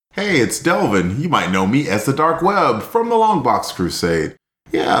Hey, it's Delvin. You might know me as the Dark Web from the Longbox Crusade.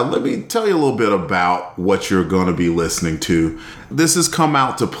 Yeah, let me tell you a little bit about what you're going to be listening to. This has Come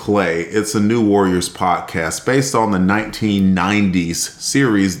Out to Play. It's a New Warriors podcast based on the 1990s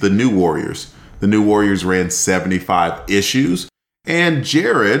series, The New Warriors. The New Warriors ran 75 issues, and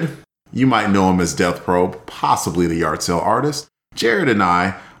Jared, you might know him as Death Probe, possibly the yard sale artist. Jared and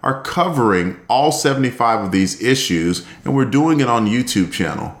I are covering all 75 of these issues, and we're doing it on YouTube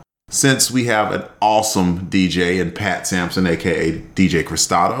channel. Since we have an awesome DJ in Pat Sampson, aka DJ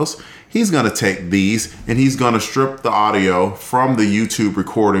Cristados, he's going to take these and he's going to strip the audio from the YouTube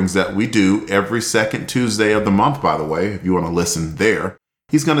recordings that we do every second Tuesday of the month, by the way, if you want to listen there.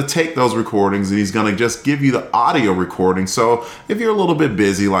 He's going to take those recordings and he's going to just give you the audio recording. So if you're a little bit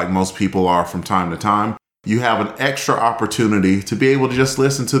busy, like most people are from time to time, you have an extra opportunity to be able to just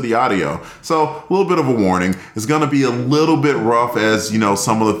listen to the audio. So a little bit of a warning. It's going to be a little bit rough as, you know,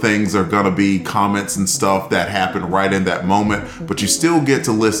 some of the things are going to be comments and stuff that happen right in that moment, but you still get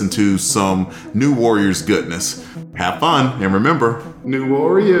to listen to some New Warriors goodness. Have fun. And remember, New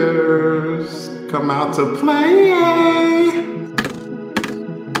Warriors, come out to play.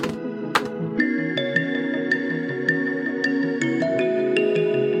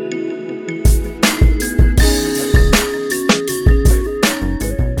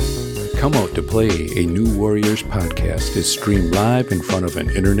 Come Out to Play, a New Warriors podcast, is streamed live in front of an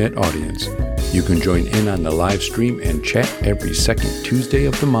internet audience. You can join in on the live stream and chat every second Tuesday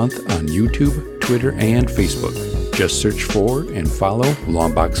of the month on YouTube, Twitter, and Facebook. Just search for and follow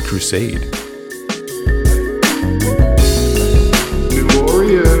Longbox Crusade. New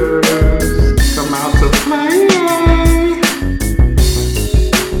Warriors, come out to play.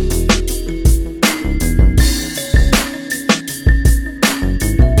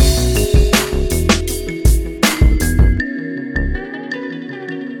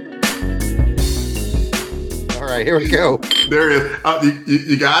 Here we go. There it is.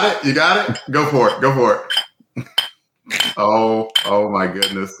 You got it? You got it? Go for it. Go for it. Oh my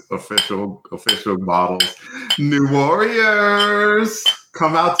goodness. Official bottles. New Warriors,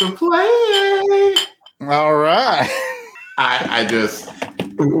 come out to play. All right.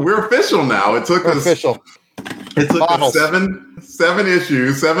 We're official now. It took us Bottles. seven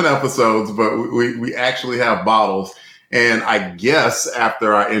issues, 7 episodes, but we actually have bottles. And I guess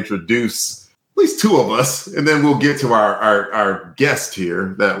after I introduce at least 2 of us, and then we'll get to our guest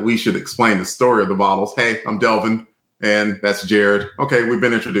here, that we should explain the story of the bottles. Hey, I'm Delvin, and that's Jared. Okay, we've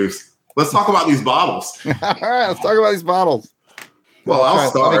been introduced. Let's talk about these bottles. All right, let's talk about these bottles. Well, I'll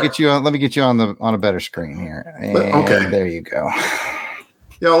start. Let me get you on a better screen here. And okay, there you go.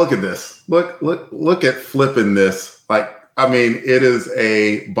 Y'all, look at this. Look at flipping this. Like, I mean, it is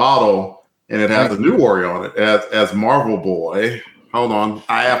a bottle, and it has a New Warrior on it as Marvel Boy. Hold on,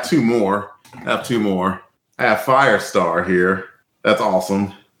 I have 2 more. I have Firestar here. That's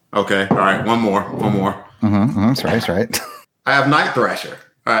awesome. Okay. All right. One more. That's right. I have Night Thrasher.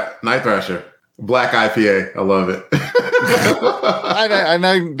 All right. Night Thrasher. Black IPA. I love it. I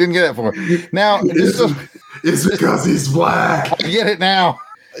know you didn't get it for me. Now, it's because he's black. I get it now.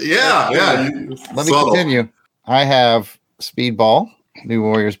 Yeah. Let me continue. I have Speedball, New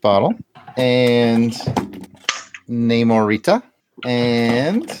Warriors bottle, and Namorita.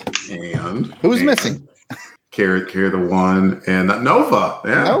 And who's missing? Carry the one and Nova.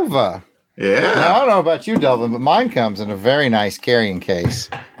 Yeah. Nova. Yeah. Now, I don't know about you, Delvin, but mine comes in a very nice carrying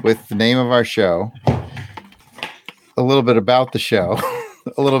case with the name of our show, a little bit about the show,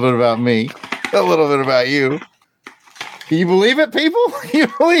 a little bit about me, a little bit about you. Can you believe it, people? Can you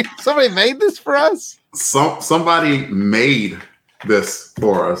believe somebody made this for us? Somebody made this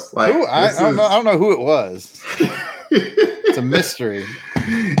for us. Like, I don't know who it was. It's a mystery.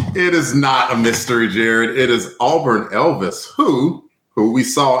 It is not a mystery, Jared. It is Auburn Elvis, who we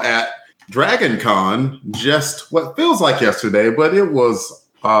saw at Dragon Con just what feels like yesterday, but it was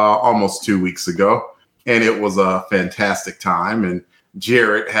almost 2 weeks ago. And it was a fantastic time. And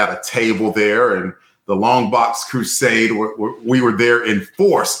Jared had a table there, and the Longbox Crusade, we were there in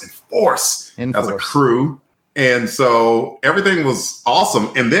force as a crew. And so everything was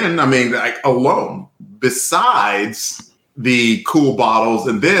awesome. And then, I mean, like, alone, besides the cool bottles,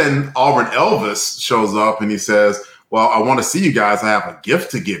 and then Auburn Elvis shows up and he says, well, I want to see you guys. I have a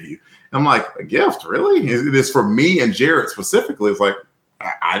gift to give you. And I'm like, a gift? Really? It is for me and Jared specifically. It's like,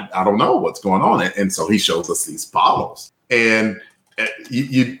 I don't know what's going on. And so he shows us these bottles. And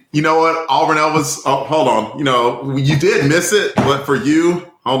you know what, Auburn Elvis, hold on. You know, you did miss it, but for you,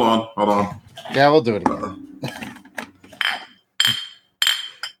 hold on. Yeah, we'll do it again.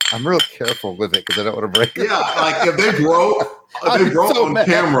 I'm real careful with it because I don't want to break it. Yeah, like if they broke, they broke so on mad.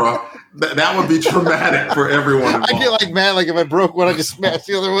 Camera, that would be traumatic for everyone involved. I get like mad, like if I broke one, I just smashed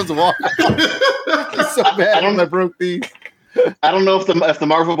the other one's wall. It's so bad when I broke these. I don't know if the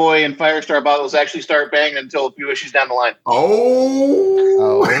Marvel Boy and Firestar bottles actually start banging until a few issues down the line.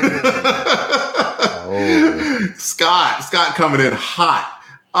 Oh. Scott coming in hot.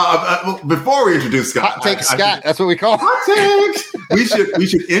 Before we introduce Scott, hot take Scott. That's what we call hot takes. we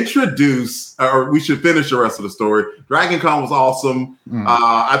should introduce, or we should finish the rest of the story. Dragon Con was awesome.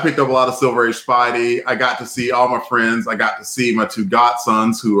 I picked up a lot of Silver Age Spidey. I got to see all my friends. I got to see my two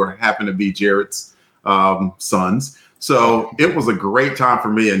godsons, who happen to be Jarrett's sons. So it was a great time for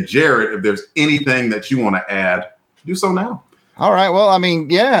me. And Jarrett, if there's anything that you want to add, do so now. All right. Well, I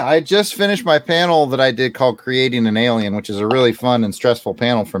mean, yeah, I just finished my panel that I did called Creating an Alien, which is a really fun and stressful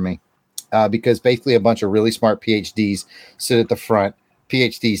panel for me because basically a bunch of really smart PhDs sit at the front.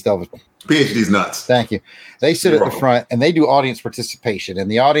 PhDs, Delvin. PhD's nuts. Thank you. They sit at the front and they do audience participation, and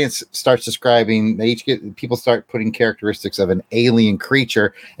the audience starts describing. People start putting characteristics of an alien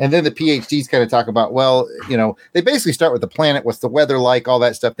creature, and then the PhDs kind of talk about, well, you know, they basically start with the planet, what's the weather like, all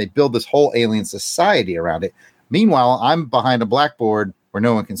that stuff. They build this whole alien society around it. Meanwhile, I'm behind a blackboard where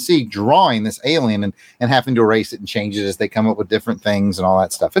no one can see, drawing this alien and having to erase it and change it as they come up with different things and all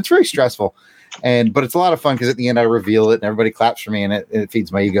that stuff. It's very stressful. But it's a lot of fun because at the end I reveal it and everybody claps for me and it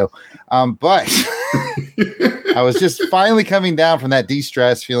feeds my ego. But I was just finally coming down from that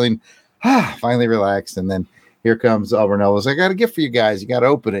de-stress, feeling finally relaxed. And then here comes Albernell. I got a gift for you guys. You got to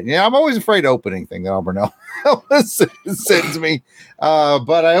open it. Yeah, I'm always afraid of opening thing that Albernell sends me.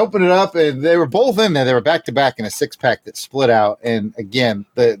 But I opened it up and they were both in there. They were back to back in a 6-pack that split out. And again,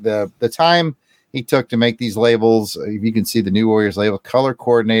 the time he took to make these labels, you can see the New Warriors label, color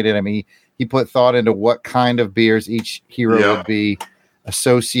coordinated. I mean, he put thought into what kind of beers each hero would be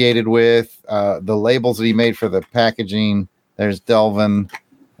associated with. The labels that he made for the packaging. There's Delvin,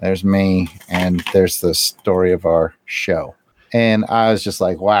 there's me, and there's the story of our show. And I was just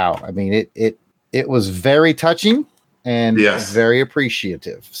like, wow. I mean, it was very touching and very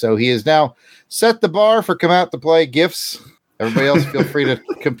appreciative. So he has now set the bar for come out to play gifts. Everybody else feel free to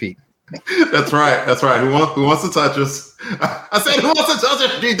compete. That's right. Who wants to touch us? I said, who wants to touch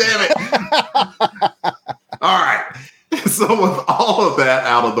us? You damn it. All right. So with all of that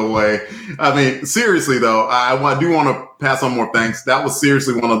out of the way, I mean, seriously, though, I do want to pass on more thanks. That was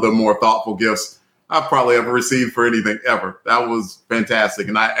seriously one of the more thoughtful gifts I've probably ever received for anything ever. That was fantastic.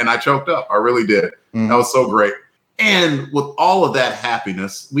 And I choked up. I really did. That was so great. And with all of that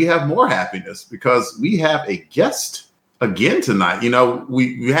happiness, we have more happiness because we have a guest again tonight. You know,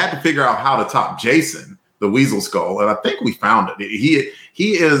 we had to figure out how to top Jason, the Weasel Skull, and I think we found it.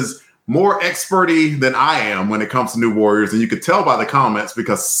 He is more experty than I am when it comes to New Warriors, and you could tell by the comments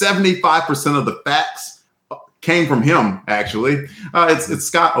because 75% of the facts came from him. Actually, it's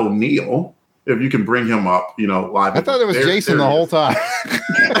Scott O'Neill. If you can bring him up, you know, live. I thought it was Jason the whole time.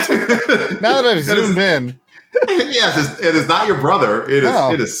 Now that I've zoomed in. Yes, it is not your brother. It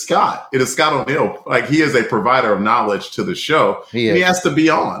is Scott. It is Scott O'Neill. Like, he is a provider of knowledge to the show. He has to be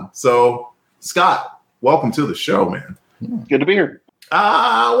on. So, Scott, welcome to the show, man. Good to be here.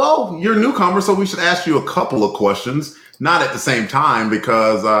 Well, you're a newcomer, so we should ask you a couple of questions. Not at the same time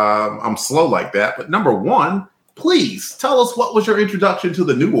because I'm slow like that. But number one, please tell us, what was your introduction to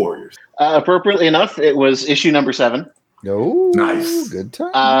the New Warriors? Appropriately enough, it was issue number 7. Oh, nice. Good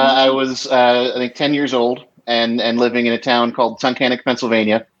time. I was, I think, 10 years old. And living in a town called Tunkhannock,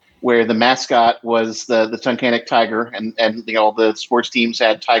 Pennsylvania, where the mascot was the Tunkhannock Tiger, and you know, all the sports teams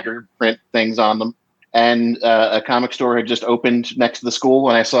had tiger print things on them. And a comic store had just opened next to the school,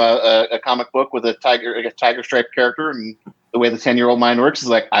 and I saw a comic book with a tiger striped character. And the way the 10-year-old mind works is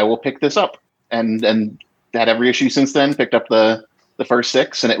like, I will pick this up, and had every issue since then. Picked up the first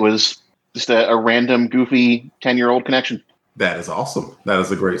 6, and it was just a random, goofy 10-year-old connection. That is awesome. That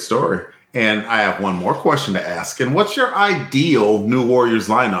is a great story. And I have one more question to ask. And what's your ideal New Warriors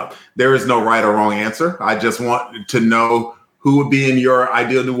lineup? There is no right or wrong answer. I just want to know who would be in your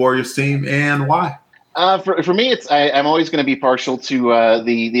ideal New Warriors team and why. For me, I'm always going to be partial to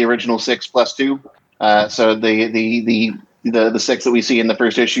the original 6+2. So the 6 that we see in the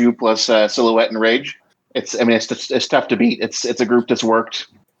first issue plus Silhouette and Rage. It's tough to beat. It's a group that's worked.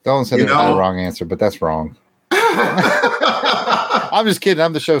 Don't say there's no wrong answer, but that's wrong. I'm just kidding.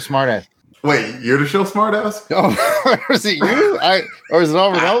 I'm the show smartass. Wait, you're the show smartass? Oh, is it you? Or is it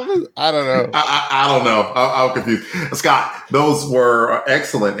over Elvis? I don't know. I don't know. I'm confused. Scott, those were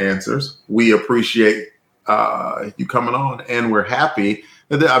excellent answers. We appreciate you coming on, and we're happy.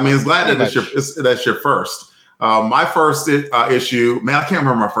 I mean, it's glad that that's your first. My first issue, man, I can't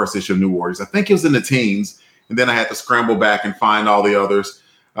remember my first issue of New Warriors. I think it was in the teens. and then I had to scramble back and find all the others.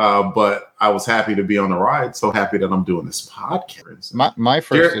 But I was happy to be on the ride. So happy that I'm doing this podcast. My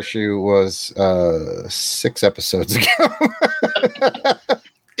first issue was 6 episodes ago.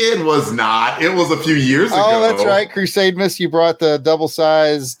 It was not. It was a few years ago. Oh, that's right. Crusade Miss, you brought the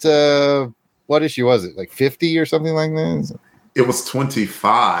double-sized, what issue was it? Like 50 or something like that? It was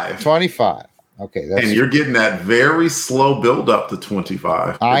 25. 25. Okay. And you're getting that very slow build up to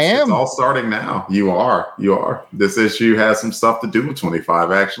 25. I am. It's all starting now. You are. This issue has some stuff to do with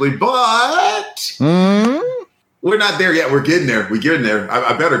 25, actually. But we're not there yet. We're getting there.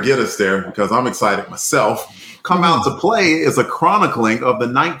 I better get us there because I'm excited myself. Come Out to Play is a chronicling of the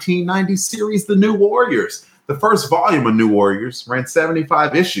 1990 series, The New Warriors. The first volume of New Warriors ran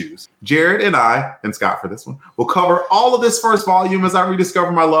 75 issues. Jared and I, and Scott for this one, will cover all of this first volume as I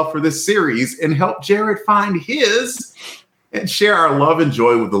rediscover my love for this series and help Jared find his and share our love and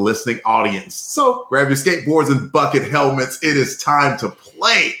joy with the listening audience. So grab your skateboards and bucket helmets. It is time to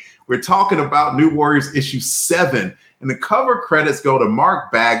play. We're talking about New Warriors issue 7, and the cover credits go to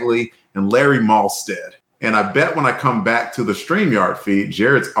Mark Bagley and Larry Malstead. And I bet when I come back to the StreamYard feed,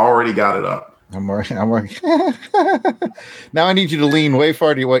 Jared's already got it up. I'm working. Now I need you to lean way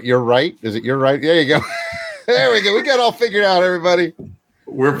far to what? Your right? Is it your right? There you go. There we go. We got it all figured out, everybody.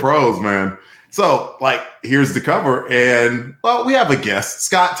 We're pros, man. So, here's the cover. And, we have a guest.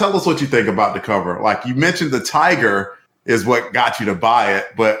 Scott, tell us what you think about the cover. You mentioned the tiger is what got you to buy it.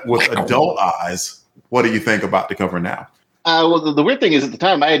 But with adult eyes, what do you think about the cover now? Well, the weird thing is at the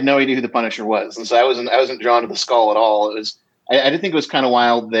time I had no idea who the Punisher was, and so I wasn't drawn to the skull at all. I did think it was kind of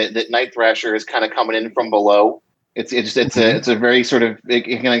wild that Night Thrasher is kind of coming in from below. It's a very sort of,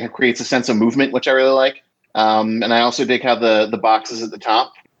 it kind of creates a sense of movement, which I really like. And I also dig how the boxes at the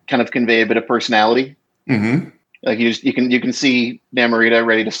top kind of convey a bit of personality. Mm-hmm. You can see Namorita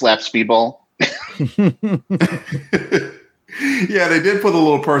ready to slap Speedball. Yeah, they did put a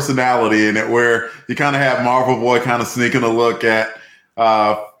little personality in it where you kind of had Marvel Boy kind of sneaking a look at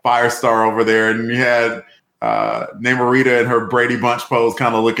Firestar over there, and you had Namorita and her Brady Bunch pose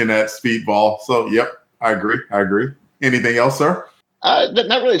kind of looking at Speedball. So, yep, I agree. Anything else, sir? Not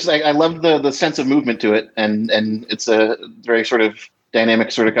really. It's I love the sense of movement to it, and it's a very sort of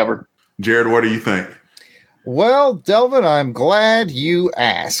dynamic sort of cover. Jared, what do you think? Well, Delvin, I'm glad you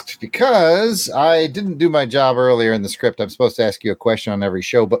asked because I didn't do my job earlier in the script. I'm supposed to ask you a question on every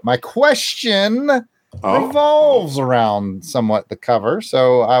show, but my question revolves around somewhat the cover.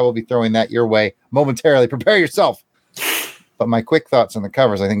 So I will be throwing that your way momentarily. Prepare yourself. But my quick thoughts on the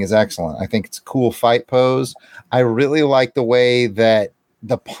covers, I think, is excellent. I think it's a cool fight pose. I really like the way that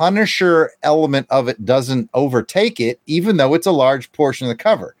the Punisher element of it doesn't overtake it, even though it's a large portion of the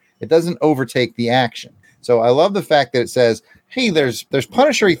cover. It doesn't overtake the action. So I love the fact that it says, hey, there's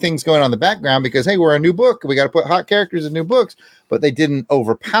Punisher-y things going on in the background because, hey, we're a new book. We got to put hot characters in new books. But they didn't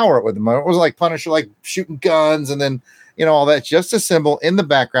overpower it with them. It wasn't like Punisher, shooting guns and then, all that. Just a symbol in the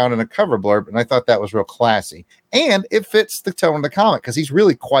background and a cover blurb. And I thought that was real classy. And it fits the tone of the comic because he's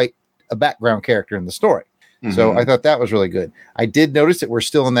really quite a background character in the story. Mm-hmm. So I thought that was really good. I did notice that we're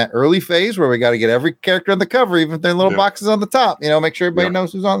still in that early phase where we got to get every character on the cover, even if they're little boxes on the top, make sure everybody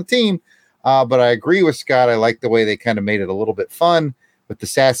knows who's on the team. But I agree with Scott. I like the way they kind of made it a little bit fun with the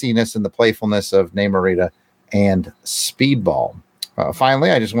sassiness and the playfulness of Namorita and Speedball. Finally,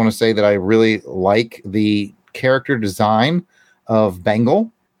 I just want to say that I really like the character design of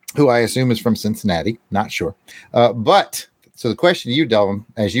Bengal, who I assume is from Cincinnati. Not sure. But so the question to you, Delvin,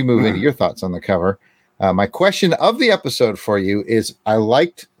 as you move into your thoughts on the cover, my question of the episode for you is I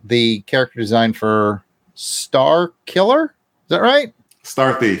liked the character design for Star Killer. Is that right?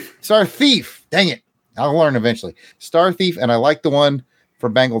 Star Thief. Dang it. I'll learn eventually. Star Thief. And I like the one for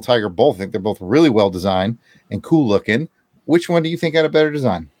Bengal Tiger. Both. I think they're both really well designed and cool looking. Which one do you think had a better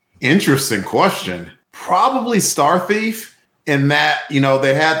design? Interesting question. Probably Star Thief in that,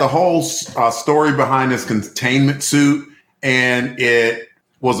 they had the whole story behind this containment suit, and it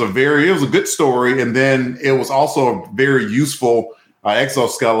was a good story. And then it was also a very useful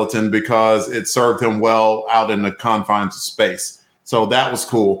exoskeleton because it served him well out in the confines of space. So that was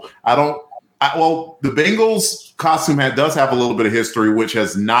cool. The Bengals costume does have a little bit of history, which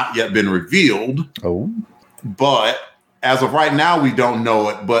has not yet been revealed. Oh, but as of right now, we don't know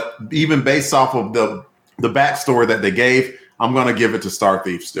it. But even based off of the backstory that they gave, I'm going to give it to Star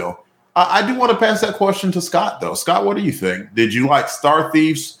Thief still. I do want to pass that question to Scott, though. Scott, what do you think? Did you like Star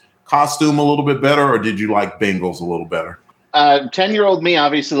Thief's costume a little bit better, or did you like Bengals a little better? 10-year-old me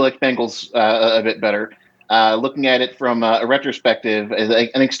obviously liked Bengals a bit better. Looking at it from a retrospective, I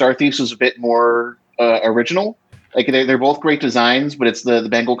think Star Thief's was a bit more original. They're both great designs, but it's the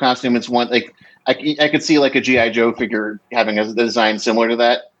Bengal costume. It's one I could see like a G.I. Joe figure having a design similar to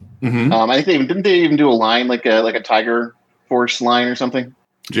that. Mm-hmm. I think didn't they even do a line like a Tiger Force line or something?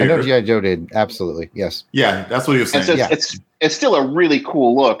 I know G.I. Joe did. Absolutely. Yes. Yeah, that's what he was saying. So it's still a really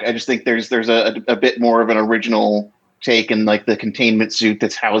cool look. I just think there's a bit more of an original take in like the containment suit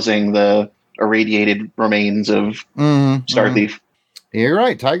that's housing the irradiated remains of Star Thief. You're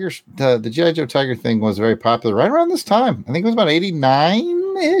right. The G.I. Joe Tiger thing was very popular right around this time. I think it was about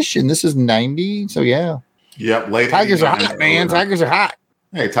 89-ish, and this is 90. So, yeah. Yep. Late Tigers are hot, man. Tigers are hot.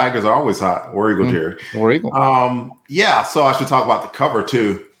 Hey, Tigers are always hot. War Eagle, Jared. War Eagle. Yeah, so I should talk about the cover,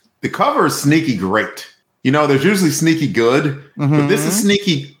 too. The cover is sneaky great. You know, there's usually sneaky good, but this is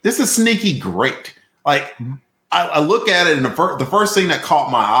sneaky great. Like, I look at it, and the first thing that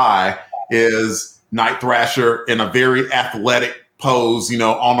caught my eye is Night Thrasher in a very athletic pose, you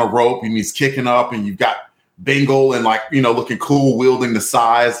know, on a rope, and he's kicking up, and you've got Bengal and like, you know, looking cool, wielding the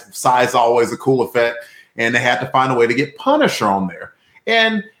size. Size always a cool effect. And they had to find a way to get Punisher on there.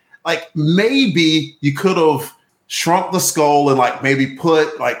 And like maybe you could have shrunk the skull and like maybe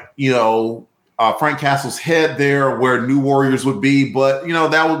put like, you know, Frank Castle's head there where New Warriors would be, but you know,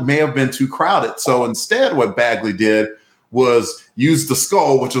 may have been too crowded. So instead what Bagley did was use the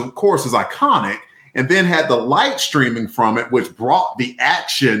skull, which of course is iconic, and then had the light streaming from it, which brought the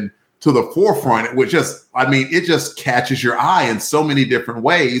action to the forefront, it just catches your eye in so many different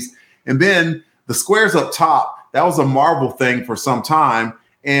ways. And then the squares up top, that was a Marvel thing for some time.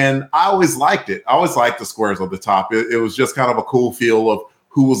 And I always liked it. I always liked the squares on the top. It was just kind of a cool feel of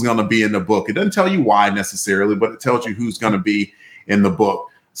who was going to be in the book. It doesn't tell you why necessarily, but it tells you who's going to be in the book.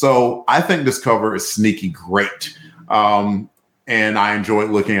 So I think this cover is sneaky great. And I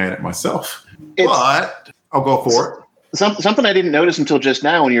enjoyed looking at it myself. But I'll go for it. Something I didn't notice until just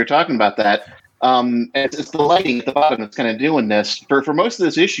now when you were talking about that. It's the lighting at the bottom that's kind of doing this. For most of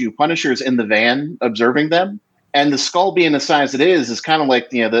this issue, Punisher's in the van observing them. And the skull being the size it is kind of like,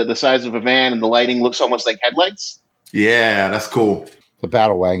 you know, the size of a van, and the lighting looks almost like headlights. Yeah, that's cool. The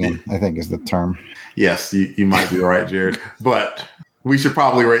battle wagon, I think, is the term. Yes, you might be right, Jared. But we should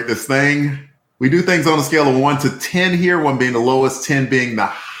probably rate this thing. We do things on a scale of 1 to 10 here, 1 being the lowest, 10 being the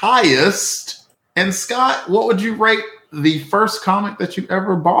highest. And Scott, what would you rate the first comic that you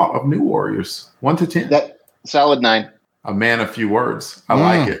ever bought of New Warriors? 1 to 10? That solid 9. A man of few words. I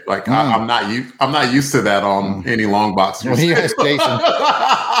like it. Like I'm not used to that on any long box. Well, yes, Jason.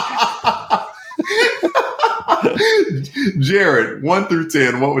 Jared, 1 through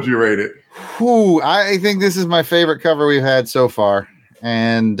 10, what would you rate it? I think this is my favorite cover we've had so far.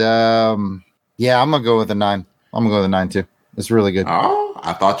 And yeah, I'm gonna go with a 9. I'm gonna go with a 9 too. It's really good. Oh,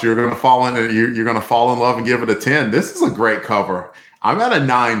 I thought you were gonna fall in. You're gonna fall in love and give it a 10. This is a great cover. I'm at a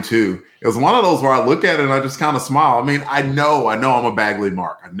 9 too. It was one of those where I look at it and I just kind of smile. I mean, I know I'm a Bagley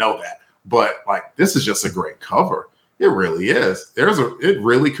mark. I know that, but like, this is just a great cover. It really is. It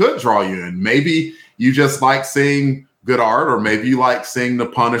really could draw you in. Maybe you just like seeing good art, or maybe you like seeing the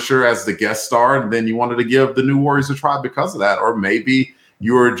Punisher as the guest star, and then you wanted to give the New Warriors a try because of that. Or maybe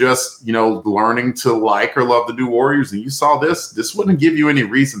you were just, you know, learning to like or love the New Warriors, and you saw this. This wouldn't give you any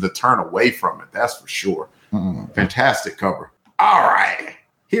reason to turn away from it. That's for sure. Fantastic cover. All right.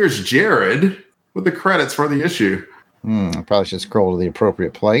 Here's Jared with the credits for the issue. I probably should scroll to the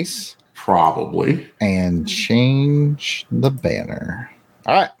appropriate place. Probably. And change the banner.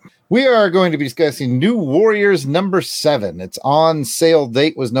 All right. We are going to be discussing New Warriors number 7. Its on sale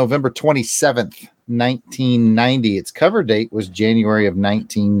date was November 27th, 1990. Its cover date was January of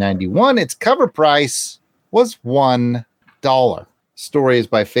 1991. Its cover price was $1. Story is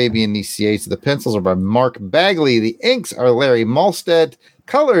by Fabian Nicieza. The pencils are by Mark Bagley. The inks are Larry Malstead.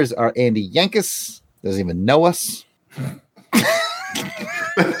 Colors are Andy Yankus. Doesn't even know us.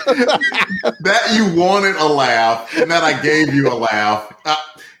 That you wanted a laugh, and that I gave you a laugh.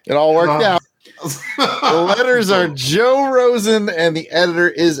 It all worked out. The letters are Joe Rosen, and the editor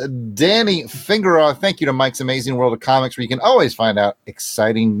is Danny Fingeroth. Thank you to Mike's Amazing World of Comics, where you can always find out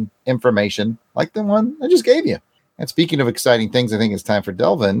exciting information like the one I just gave you. And speaking of exciting things, I think it's time for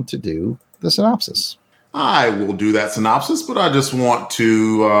Delvin to do the synopsis. I will do that synopsis, but I just want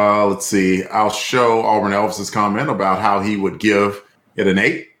to, let's see, I'll show Auburn Elvis's comment about how he would give it an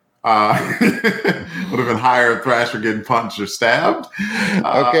 8. Would have been higher if Thrasher getting punched or stabbed.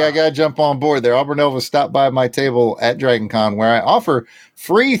 Okay, I got to jump on board there. Auburn Elvis stopped by my table at DragonCon, where I offer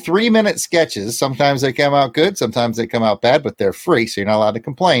free 3-minute sketches. Sometimes they come out good, sometimes they come out bad, but they're free, so you're not allowed to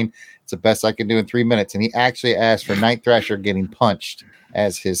complain. It's the best I can do in 3 minutes. And he actually asked for Night Thrasher getting punched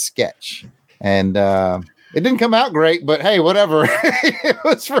as his sketch. And It didn't come out great, but hey, whatever. It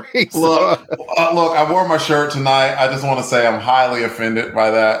was free. Look, I wore my shirt tonight. I just want to say I'm highly offended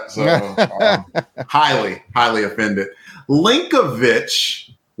by that. So highly offended.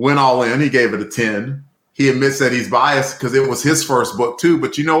 Linkovich went all in. He gave it a 10. He admits that he's biased because it was his first book too.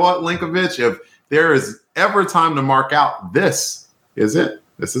 But you know what, Linkovich? If there is ever time to mark out, this is it.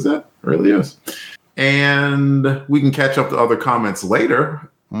 This is it. It really is. And we can catch up to other comments later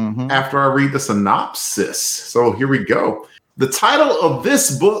after I read the synopsis. So here we go. The title of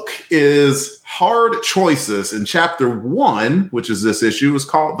this book is Hard Choices, and chapter 1, which is this issue, is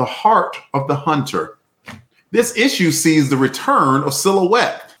called The Heart of the Hunter. This issue sees the return of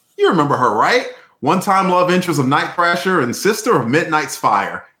Silhouette. You remember her, right? One-time love interest of Night Thrasher and sister of Midnight's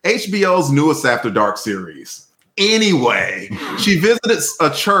Fire, HBO's newest After Dark series. Anyway, she visited a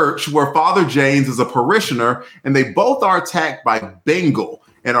church where Father James is a parishioner, and they both are attacked by Bengal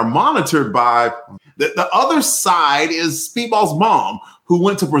and are monitored by the other side is Speedball's mom, who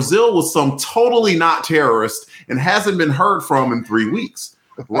went to Brazil with some totally not terrorist and hasn't been heard from in 3 weeks.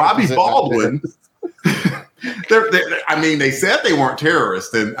 Robbie Baldwin, they said they weren't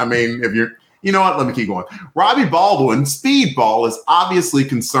terrorists. And I mean, you know what? Let me keep going. Robbie Baldwin, Speedball, is obviously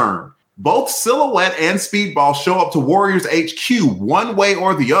concerned. Both Silhouette and Speedball show up to Warriors HQ one way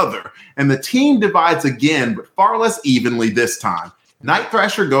or the other, and the team divides again, but far less evenly this time. Night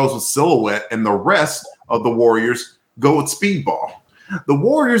Thrasher goes with Silhouette, and the rest of the Warriors go with Speedball. The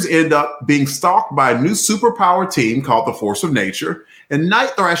Warriors end up being stalked by a new superpower team called the Force of Nature, and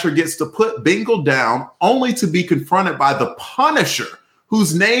Night Thrasher gets to put Bengal down only to be confronted by the Punisher,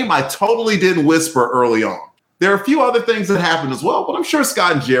 whose name I totally didn't whisper early on. There are a few other things that happen as well, but I'm sure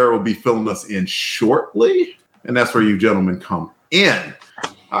Scott and Jared will be filling us in shortly, and that's where you gentlemen come in.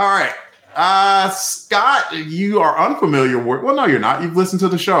 All right. Scott, you are unfamiliar with, well, no, you're not. You've listened to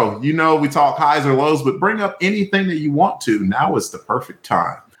the show. You know we talk highs or lows, but bring up anything that you want to. Now is the perfect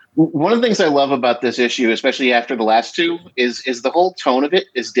time. One of the things I love about this issue, especially after the last two, is the whole tone of it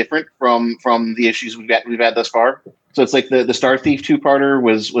is different from the issues we've had thus far. So it's like the Star Thief two-parter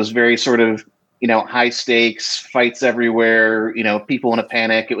was very sort of, high stakes, fights everywhere, people in a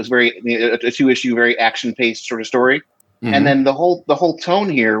panic. It was very a two-issue, very action-paced sort of story. Mm-hmm. And then the whole tone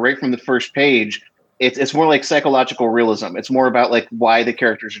here, right from the first page, it's more like psychological realism. It's more about like why the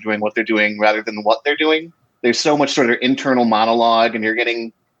characters are doing what they're doing rather than what they're doing. There's so much sort of internal monologue, and you're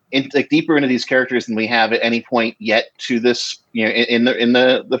getting deeper into these characters than we have at any point yet to this, in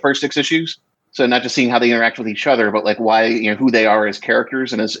the first 6 issues. So not just seeing how they interact with each other, but like why, who they are as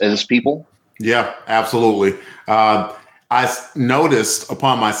characters and as people. Yeah, absolutely. I noticed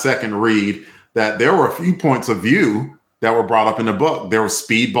upon my second read that there were a few points of view that were brought up in the book. There were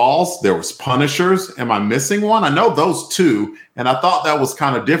Speedballs, there was Punishers. Am I missing one? I know those two, and I thought that was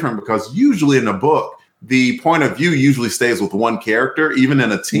kind of different because usually in a book, the point of view usually stays with one character, even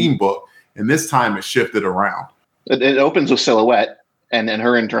in a team book, and this time it shifted around. It opens with Silhouette and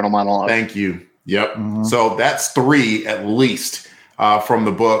her internal monologue. Thank you. Yep. Mm-hmm. So that's 3 at least from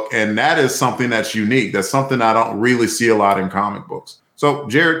the book, and that is something that's unique. That's something I don't really see a lot in comic books. So,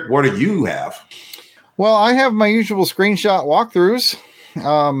 Jared, what do you have? Well, I have my usual screenshot walkthroughs.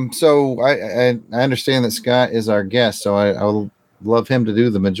 So I understand that Scott is our guest, so I'll love him to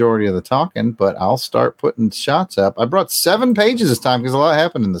do the majority of the talking, but I'll start putting shots up. I brought 7 pages this time because a lot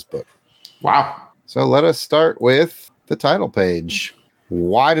happened in this book. Wow. So let us start with the title page.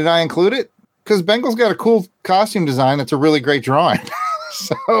 Why did I include it? Because Bengal's got a cool costume design. That's a really great drawing.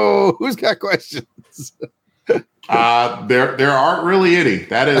 So who's got questions? There aren't really any.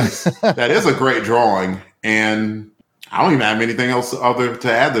 That is a great drawing, and I don't even have anything else other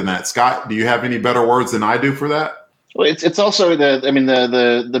to add than that. Scott, do you have any better words than I do for that? Well, it's also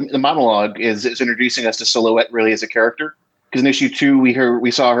the monologue is introducing us to Silhouette really as a character, because in issue 2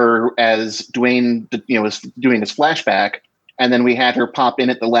 we saw her as Dwayne was doing his flashback, and then we had her pop in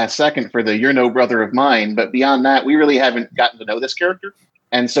at the last second for the "You're no brother of mine." But beyond that, we really haven't gotten to know this character.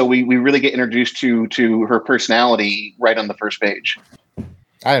 And so we really get introduced to her personality right on the first page.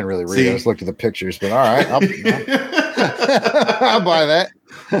 I didn't really read it. I just looked at the pictures, but all right. I'll buy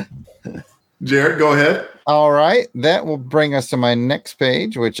that. Jared, go ahead. All right. That will bring us to my next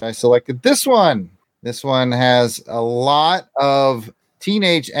page, which I selected this one. This one has a lot of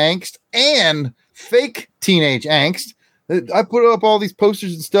teenage angst and fake teenage angst. I put up all these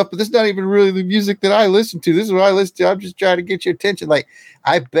posters and stuff, but this is not even really the music that I listen to. This is what I listen to. I'm just trying to get your attention. Like,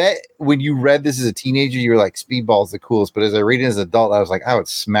 I bet when you read this as a teenager, you were like, Speedball's the coolest. But as I read it as an adult, I was like, I would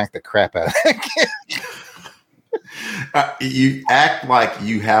smack the crap out of that kid. You act like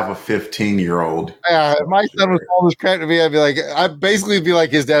you have a 15-year-old. Yeah, if my son was all this crap to me, I'd basically be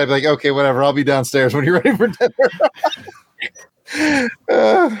like his dad. I'd be like, okay, whatever. I'll be downstairs when you're ready for dinner.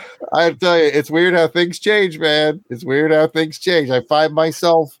 I tell you, it's weird how things change, man. It's weird how things change. I find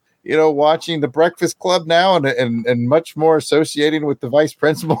myself, watching The Breakfast Club now and much more associating with the vice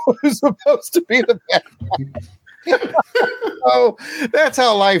principal who's supposed to be the bad guy. So that's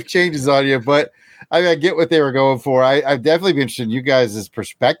how life changes on you. But I get what they were going for. I'd definitely be interested in you guys'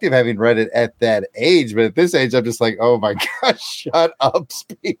 perspective, having read it at that age. But at this age, I'm just like, oh my gosh, shut up,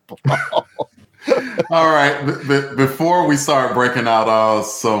 people. All right. Before we start breaking out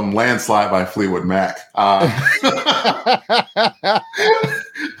some Landslide by Fleetwood Mac,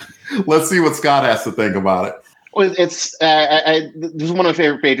 let's see what Scott has to think about it. Well, it's this is one of my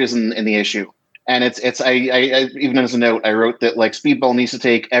favorite pages in the issue. And I even as a note, I wrote that like Speedball needs to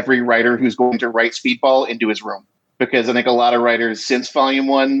take every writer who's going to write Speedball into his room, because I think a lot of writers since Volume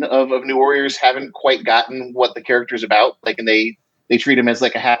 1 of New Warriors haven't quite gotten what the character's about. Like, and they treat him as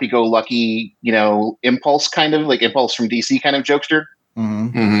like a happy-go-lucky, impulse kind of like Impulse from DC kind of jokester.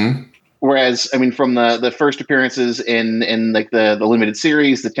 Mm-hmm. Mm-hmm. Whereas, I mean, from the first appearances in like the limited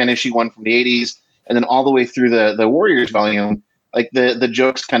series, the 10-issue one from the 80s, and then all the way through the Warriors volume. Like the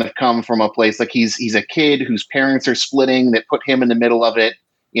jokes kind of come from a place like he's a kid whose parents are splitting that put him in the middle of it.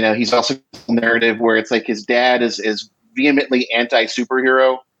 He's also a narrative where it's like his dad is vehemently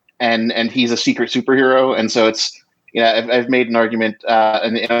anti-superhero and he's a secret superhero. And so it's, I've made an argument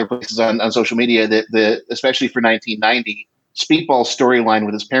in other places on social media that especially for 1990, Speedball's storyline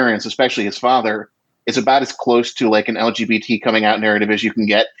with his parents, especially his father, is about as close to like an LGBT coming out narrative as you can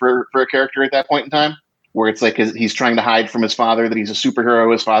get for a character at that point in time. Where it's like he's trying to hide from his father that he's a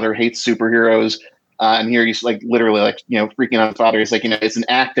superhero. His father hates superheroes. And here he's like literally like, freaking out his father. He's like, it's an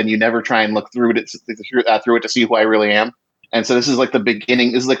act and you never try and look through it to see who I really am. And so this is like the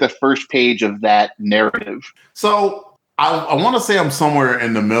beginning. This is like the first page of that narrative. So I want to say I'm somewhere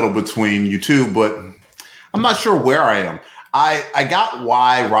in the middle between you two, but I'm not sure where I am. I got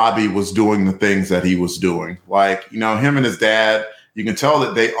why Robbie was doing the things that he was doing. Like, him and his dad, you can tell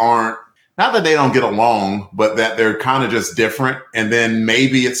that they aren't, not that they don't get along, but that they're kind of just different. And then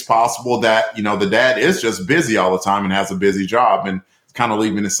maybe it's possible that, the dad is just busy all the time and has a busy job and is kind of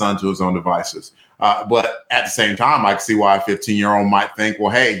leaving his son to his own devices. But at the same time, I can see why a 15-year-old might think,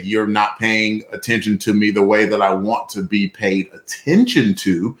 well, hey, you're not paying attention to me the way that I want to be paid attention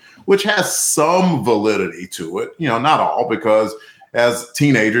to, which has some validity to it. Not all, because as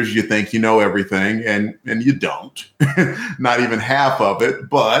teenagers, you think you know everything and you don't, not even half of it.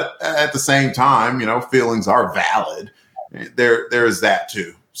 But at the same time, feelings are valid. There is that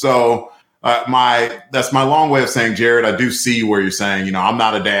too. So that's my long way of saying, Jared, I do see where you're saying, I'm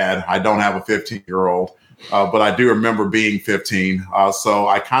not a dad. I don't have a 15-year-old, but I do remember being 15. So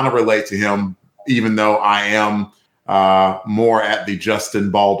I kind of relate to him, even though I am more at the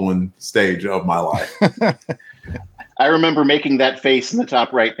Justin Baldwin stage of my life. I remember making that face in the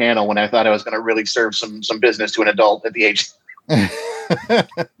top right panel when I thought I was going to really serve some business to an adult at the age.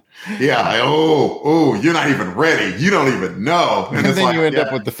 Yeah. You're not even ready. You don't even know. And then like, you end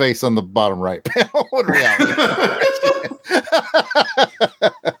up with the face on the bottom right panel. In reality.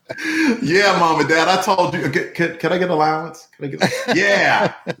 Yeah, Mom and Dad, I told you. Can I get allowance?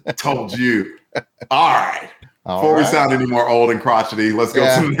 Yeah, told you. All right. Before we sound any more old and crotchety, let's go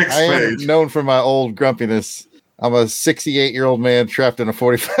to the next page. I am known for my old grumpiness. I'm a 68-year-old man trapped in a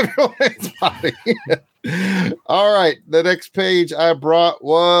 45-year-old man's body. All right. The next page I brought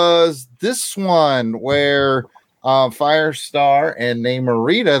was this one where Firestar and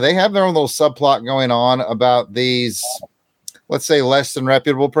Namorita, they have their own little subplot going on about these, let's say, less than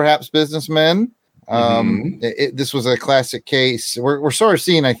reputable, perhaps, businessmen. This was a classic case. We're sort of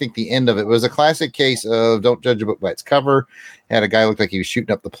seeing, I think, the end of it. It was a classic case of don't judge a book by its cover. Had a guy look like he was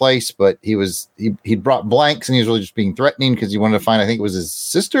shooting up the place, but he'd brought blanks and he was really just being threatening because he wanted to find, I think it was his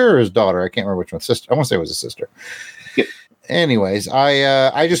sister or his daughter. I can't remember which one. Sister. I want to say it was his sister. Yep. Anyways,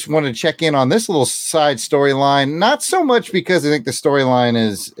 I just wanted to check in on this little side storyline. Not so much because I think the storyline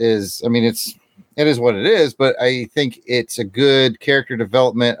is I mean, it is what it is, but I think it's a good character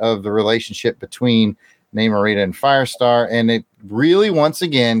development of the relationship between Namorita and Firestar. And it really, once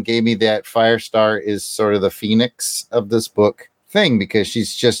again, gave me that Firestar is sort of the phoenix of this book thing, because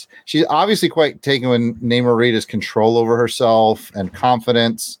she's obviously quite taken with Namorita's control over herself and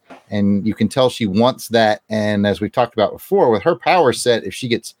confidence. And you can tell she wants that. And as we've talked about before, with her power set, if she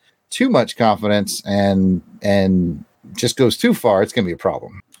gets too much confidence and just goes too far, it's going to be a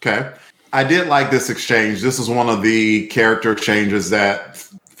problem. Okay. I did like this exchange. This is one of the character exchanges that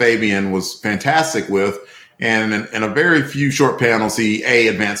Fabian was fantastic with. And in a very few short panels, he A,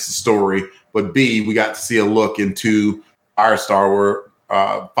 advanced the story, but B, we got to see a look into Firestar, where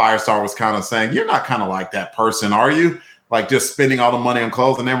Firestar was kind of saying, you're not kind of like that person, are you? Like just spending all the money on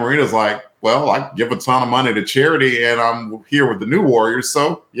clothes. And then Marina's like, well, I give a ton of money to charity and I'm here with the New Warriors.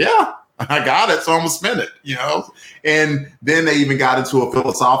 So yeah, I got it. So I'm going to spend it, you know? And then they even got into a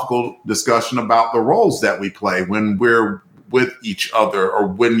philosophical discussion about the roles that we play when we're with each other or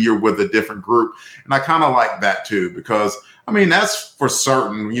when you're with a different group. And I kind of like that too, because I mean, that's for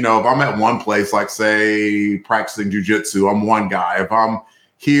certain. You know, if I'm at one place, like say practicing jujitsu, I'm one guy. If I'm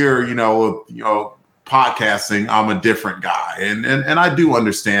here, podcasting, I'm a different guy. And I do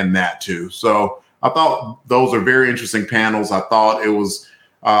understand that too. So I thought those are very interesting panels. I thought it was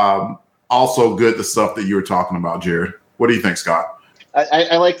also good, the stuff that you were talking about, Jared. What do you think, Scott?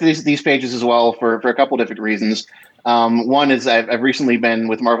 I like these pages as well for a couple different reasons. One is I've recently been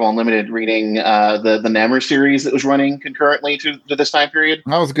with Marvel Unlimited reading the Namor series that was running concurrently to this time period.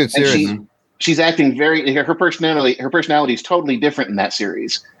 That was a good series. She's acting her personality is totally different in that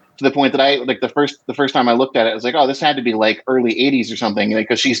series, to the point that I like the first time I looked at it, I was like, oh, this had to be like early 80s or something,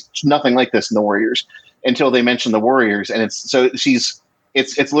 because she's nothing like this in the Warriors until they mentioned the Warriors. And it's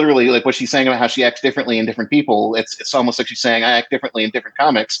literally like what she's saying about how she acts differently in different people. It's almost like she's saying I act differently in different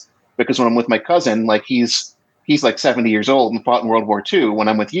comics because when I'm with my cousin, like he's like 70 years old and fought in World War II. When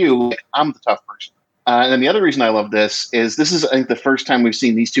I'm with you, like, I'm the tough person. And then the other reason I love this is I think, the first time we've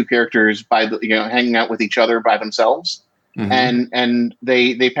seen these two characters hanging out with each other by themselves, and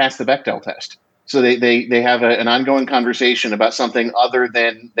they pass the Bechdel test. So they have an ongoing conversation about something other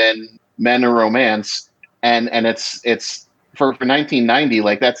than men or romance, and it's for 1990,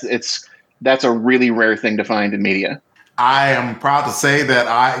 like that's a really rare thing to find in media. I am proud to say that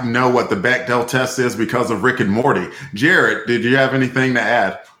I know what the Bechdel test is because of Rick and Morty. Jared, did you have anything to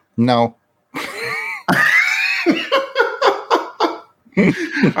add? No.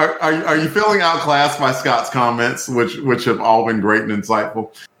 Are you feeling outclassed by Scott's comments, which have all been great and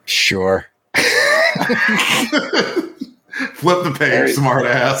insightful? Sure. Flip the page, smart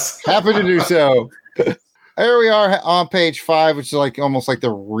ass. Happy to do so. Here we are on page 5, which is like almost like the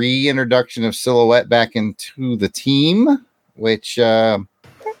reintroduction of Silhouette back into the team, which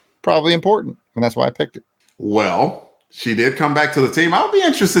probably important, and that's why I picked it. Well, she did come back to the team. I would be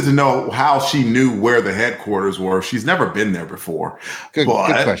interested to know how she knew where the headquarters were. She's never been there before. Good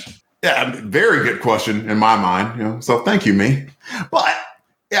question. Yeah, very good question in my mind. So thank you, me. But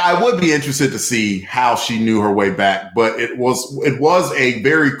yeah, I would be interested to see how she knew her way back. But it was a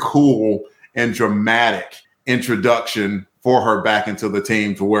very cool and dramatic introduction for her back into the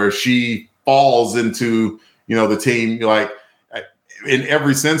team, to where she falls into, the team, like in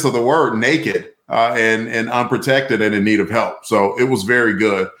every sense of the word, naked and unprotected and in need of help. So it was very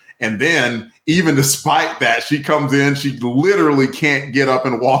good. And then even despite that, she comes in, she literally can't get up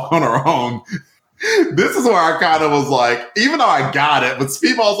and walk on her own. This is where I kind of was like, even though I got it, but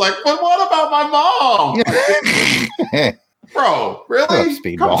Speedball's like, but what about my mom? Bro, really?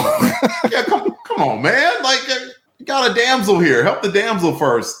 Speedball. Come on, man. Like, you got a damsel here. Help the damsel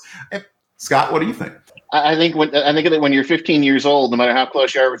first. And Scott, what do you think? I think that when you're 15 years old, no matter how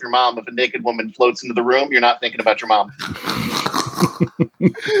close you are with your mom, if a naked woman floats into the room, you're not thinking about your mom.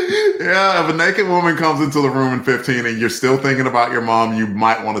 Yeah, if a naked woman comes into the room in 15 and you're still thinking about your mom, you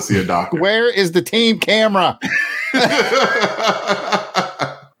might want to see a doctor. Where is the team camera?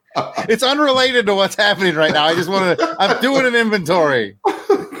 It's unrelated to what's happening right now. I'm doing an inventory.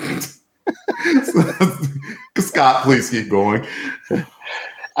 Scott, please keep going.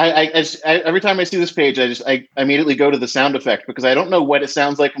 I every time I see this page, I immediately go to the sound effect, because I don't know what it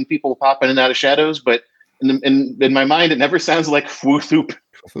sounds like when people pop in and out of shadows, but in my mind, it never sounds like whoop.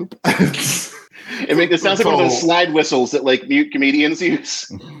 It sounds like one of those slide whistles that like mute comedians use.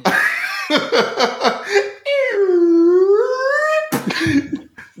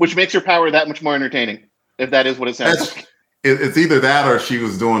 Which makes her power that much more entertaining, if that is what it sounds like. It's either that or she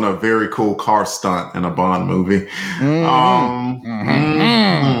was doing a very cool car stunt in a Bond movie.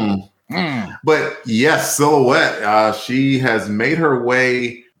 But yes, Silhouette, she has made her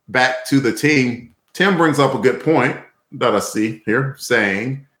way back to the team. Tim brings up a good point that I see here,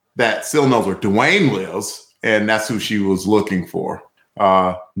 saying that Sil knows where Dwayne lives, and that's who she was looking for,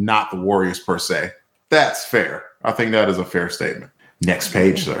 not the Warriors per se. That's fair. I think that is a fair statement. Next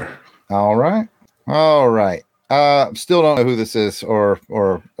page, sir. All right. Still don't know who this is or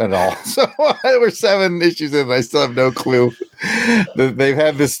at all. So we're 7 issues in and I still have no clue. They've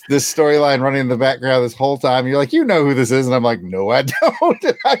had this storyline running in the background this whole time. You're like, who this is? And I'm like, no, I don't.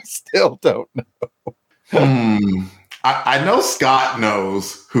 I still don't know. I know Scott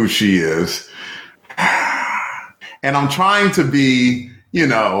knows who she is. and I'm trying to be,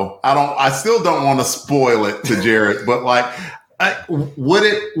 I still don't want to spoil it to Jared, but like, would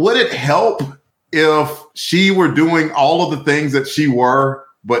it help if she were doing all of the things that she were,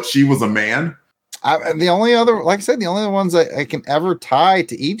 but she was a man? The only other, like I said, the only ones I can ever tie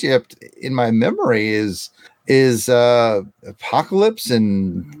to Egypt in my memory is Apocalypse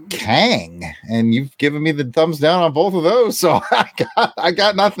and Kang, and you've given me the thumbs down on both of those, so I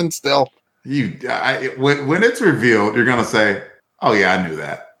got nothing still. When it's revealed, you're gonna say, "Oh yeah, I knew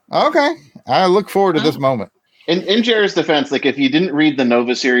that." Okay, I look forward to this moment. In Jared's defense, like if you didn't read the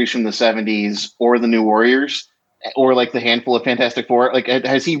Nova series from the 70s or the New Warriors, or like the handful of Fantastic Four, like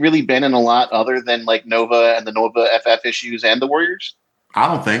has he really been in a lot other than like Nova and the Nova FF issues and the Warriors? I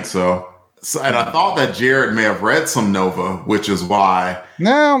don't think so. And I thought that Jared may have read some Nova, which is why.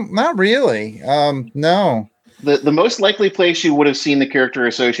 No, not really. No. The most likely place you would have seen the character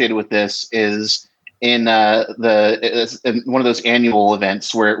associated with this is in in one of those annual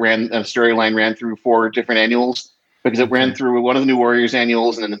events where a storyline ran through 4 different annuals, because it ran through one of the New Warriors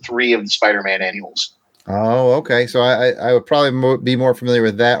annuals and then 3 of the Spider-Man annuals. Oh, okay. So I would probably be more familiar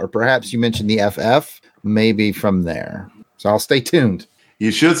with that, or perhaps you mentioned the FF, maybe from there. So I'll stay tuned.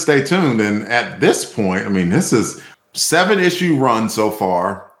 You should stay tuned. And at this point, I mean, this is 7-issue run so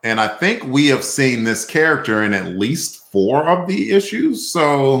far. And I think we have seen this character in at least 4 of the issues.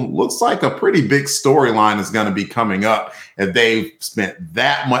 So looks like a pretty big storyline is going to be coming up. And they've spent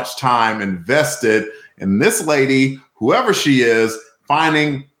that much time invested in this lady, whoever she is,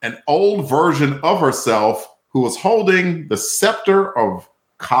 finding an old version of herself who was holding the scepter of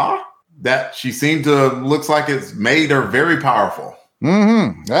Ka that she seemed to, looks like it's made her very powerful.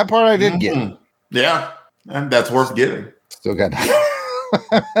 Mm-hmm. That part I did get. Yeah. And that's worth getting. Still got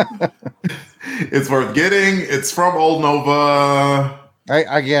It's worth getting. It's from Old Nova.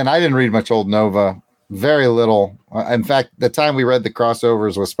 I didn't read much Old Nova. Very little. In fact, the time we read the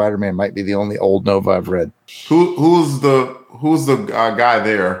crossovers with Spider-Man might be the only Old Nova I've read. Who's the guy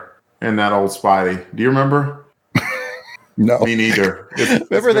there in that old Spidey? Do you remember? No, me neither.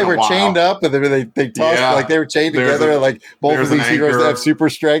 Remember they were chained up and they tossed like they were chained together. Like both of these heroes that have super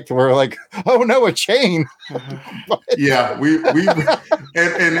strength were like, oh no, a chain. Yeah, we and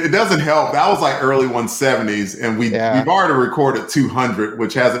it doesn't help. That was like early 170s, and we've already recorded 200,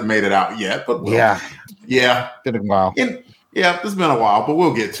 which hasn't made it out yet. But been a while. It's been a while, but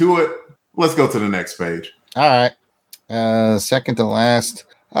we'll get to it. Let's go to the next page. All right, second to last.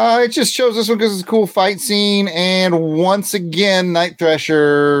 It just shows this one because it's a cool fight scene, and once again, Night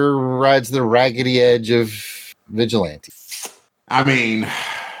Thrasher rides the raggedy edge of Vigilante. I mean,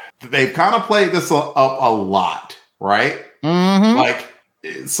 they've kind of played this up a lot, right? Mm-hmm. Like,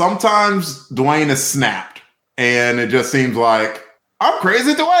 sometimes Dwayne is snapped, and it just seems like, I'm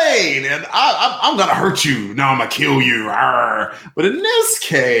crazy Dwayne, and I'm going to hurt you. No, I'm going to kill you. Arr. But in this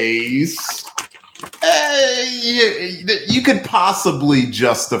case... you could possibly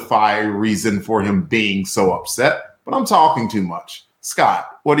justify a reason for him being so upset, but I'm talking too much.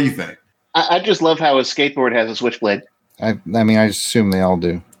 Scott, what do you think? I just love how his skateboard has a switchblade. I mean, I assume they all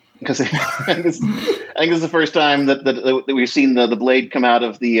do. Because I think it's the first time that we've seen the blade come out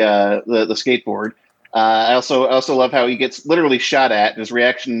of the skateboard. I also love how he gets literally shot at. His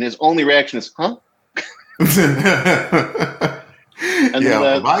only reaction is, huh? And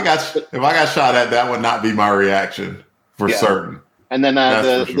if I got shot at, that would not be my reaction for certain. And then I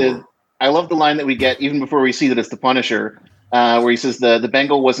love the line that we get even before we see that it's the Punisher, where he says the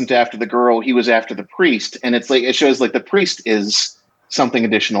Bengal wasn't after the girl, he was after the priest, and it's like it shows like the priest is something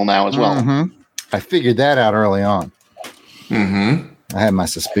additional now as well. Mm-hmm. I figured that out early on. Mm-hmm. I had my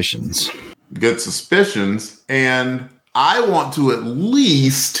suspicions. Good suspicions, and I want to at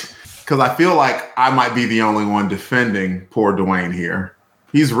least. Because I feel like I might be the only one defending poor Dwayne here.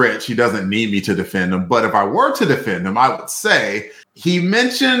 He's rich. He doesn't need me to defend him. But if I were to defend him, I would say he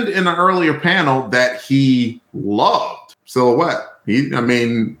mentioned in an earlier panel that he loved Silhouette. They're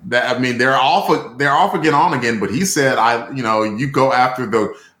off again on again. But he said, you go after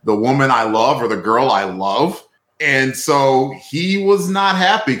the woman I love or the girl I love. And so he was not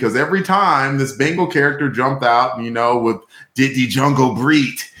happy because every time this Bengal character jumped out, with Diddy Jungle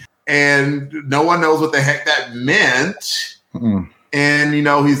Breed. And no one knows what the heck that meant. Mm-mm. And,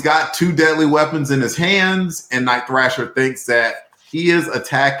 he's got 2 deadly weapons in his hands. And Night Thrasher thinks that he is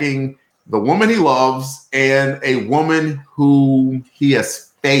attacking the woman he loves and a woman who he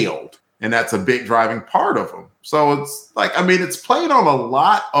has failed. And that's a big driving part of him. So it's like, it's played on a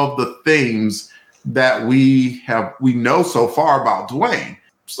lot of the themes that we know so far about Dwayne.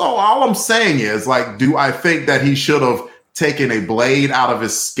 So all I'm saying is, like, do I think that he should have taken a blade out of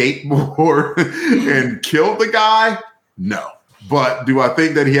his skateboard and killed the guy? No. But do I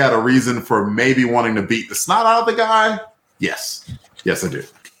think that he had a reason for maybe wanting to beat the snot out of the guy? Yes. Yes, I do.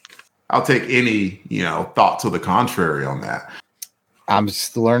 I'll take any, thought to the contrary on that. I'm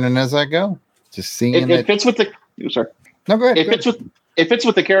just learning as I go. Just seeing it fits with the. Sorry. No, go ahead. It fits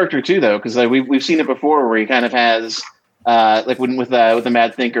with the character too, though, because we've seen it before where he kind of has like with the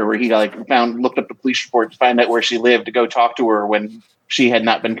Mad Thinker, where he looked up the police report to find out where she lived to go talk to her when she had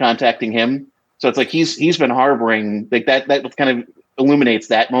not been contacting him. So it's like he's been harboring like that kind of illuminates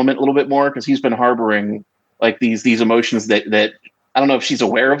that moment a little bit more, because he's been harboring like these emotions that I don't know if she's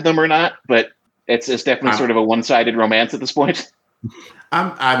aware of them or not, but it's definitely sort of a one-sided romance at this point.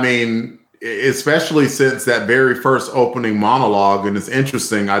 I mean, especially since that very first opening monologue, and it's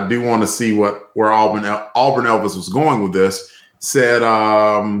interesting. I do want to see where Auburn Elvis was going with this. Said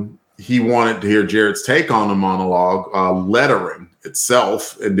he wanted to hear Jared's take on the monologue, lettering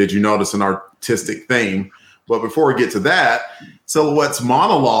itself, and did you notice an artistic theme? But before we get to that, Silhouette's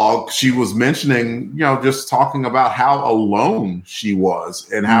monologue, she was mentioning, just talking about how alone she was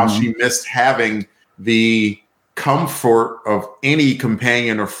and how she missed having the comfort of any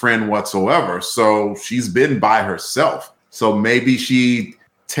companion or friend whatsoever. So she's been by herself. So maybe she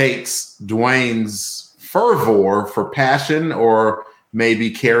takes Dwayne's fervor for passion, or maybe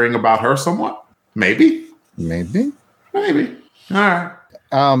caring about her somewhat. Maybe. All right.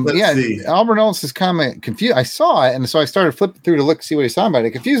 Let's see. Auburn Ellis' comment confused. I saw it, and so I started flipping through to look see what he's talking about.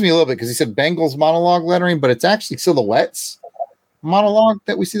 It confused me a little bit because he said Bengal's monologue lettering, but it's actually Silhouette's monologue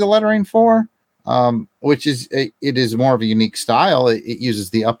that we see the lettering for. Which is it is more of a unique style. It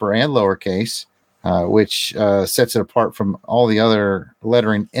uses the upper and lower case, which sets it apart from all the other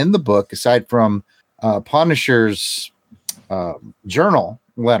lettering in the book, aside from Punisher's journal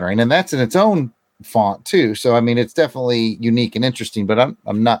lettering, and that's in its own font too. So I mean, it's definitely unique and interesting. But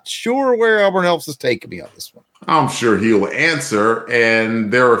I'm not sure where Auburn Elvis is taking me on this one. I'm sure he'll answer.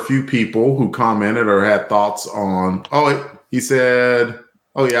 And there are a few people who commented or had thoughts on. He said,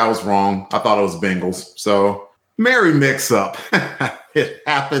 "Oh yeah, I was wrong. I thought it was Bengals." So merry mix up. It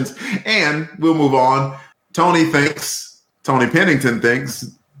happens. And we'll move on. Tony Pennington thinks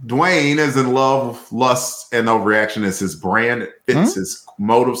Dwayne is in love with lust and overreaction is his brand. It fits his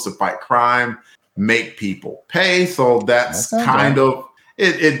motives to fight crime, make people pay. So that's kind of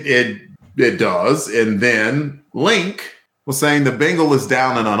it does. And then Link was saying the Bengal is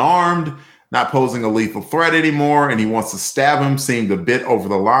down and unarmed, not posing a lethal threat anymore, and he wants to stab him. Seemed a bit over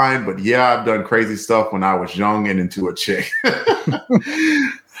the line, but yeah, I've done crazy stuff when I was young and into a chick.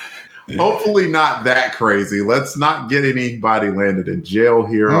 Hopefully not that crazy. Let's not get anybody landed in jail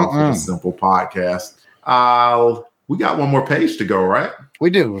here off of a simple podcast. We got one more page to go, right? We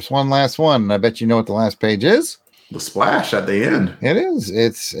do. It's one last one. I bet you know what the last page is. The splash at the end. It is.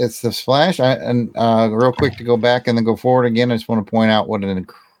 It's the splash. Real quick to go back and then go forward again, I just want to point out what an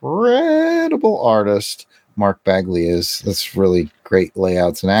incredible artist Mark Bagley is. That's really great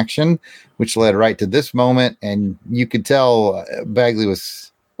layouts in action, which led right to this moment. And you could tell Bagley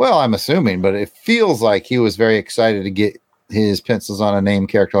was, well, I'm assuming, but it feels like he was very excited to get his pencils on a named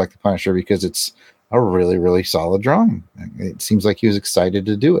character like the Punisher, because it's a really, really solid drawing. It seems like he was excited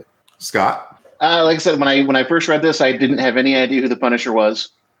to do it. Scott? Like I said, when I first read this, I didn't have any idea who the Punisher was.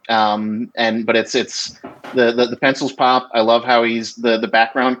 But it's the pencils pop. I love how the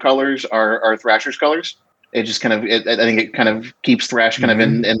background colors are Thrasher's colors. It just kind of I think it kind of keeps Thrash kind of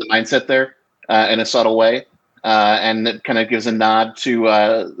in the mindset there in a subtle way, and it kind of gives a nod to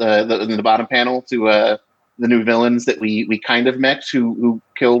in the bottom panel to the new villains that we kind of met who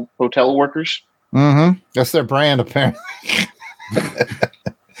kill hotel workers. That's their brand, apparently.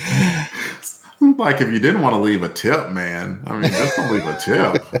 Like, if you didn't want to leave a tip, man, I mean, just don't leave a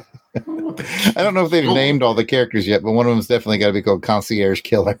tip. I don't know if they've named all the characters yet, but one of them's definitely got to be called Concierge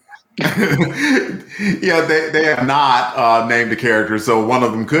Killer. Yeah, they have not named the character, so one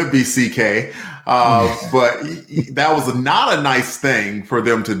of them could be CK. But that was not a nice thing for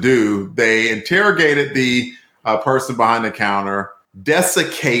them to do. They interrogated the person behind the counter,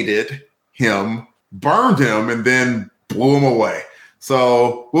 desiccated him, burned him, and then blew him away.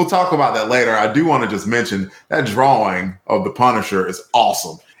 So we'll talk about that later. I do want to just mention that drawing of the Punisher is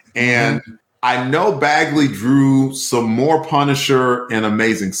awesome. And I know Bagley drew some more Punisher in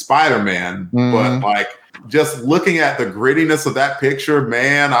Amazing Spider-Man, but like just looking at the grittiness of that picture,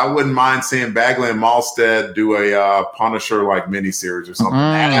 man, I wouldn't mind seeing Bagley and Malstead do a Punisher like miniseries or something.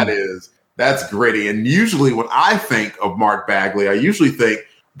 That's gritty. And usually when I think of Mark Bagley, I usually think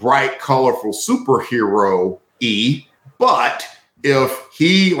bright, colorful superhero-y, but if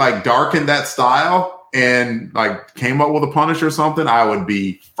he like darkened that style, and like came up with a Punisher or something, I would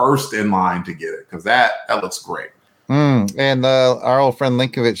be first in line to get it because that looks great. And our old friend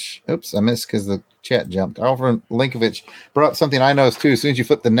Linkovich, oops, I missed because the chat jumped. Our old friend Linkovich brought up something I noticed too. As soon as you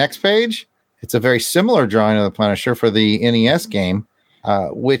flip the next page, it's a very similar drawing of the Punisher for the NES game,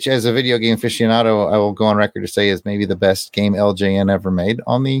 which as a video game aficionado, I will go on record to say is maybe the best game LJN ever made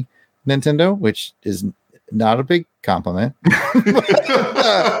on the Nintendo, which is not a big compliment.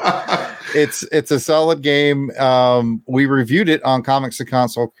 It's a solid game. We reviewed it on Comics and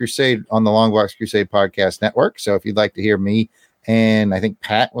Console Crusade on the Longbox Crusade Podcast Network. So if you'd like to hear me, and I think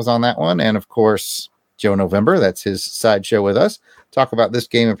Pat was on that one, and of course Joe November, that's his side show with us, talk about this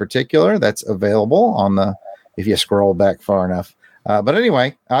game in particular. That's available on the if you scroll back far enough. But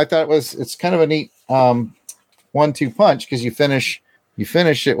anyway, I thought it's kind of a neat 1-2 punch because you finish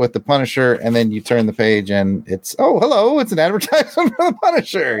it with the Punisher and then you turn the page and it's, oh, hello, it's an advertisement for the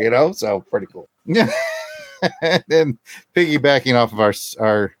Punisher, so pretty cool. Yeah. And then piggybacking off of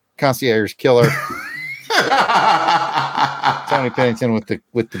our concierge killer, Tony Pennington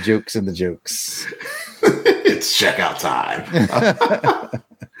with the jokes and the jokes. It's checkout time.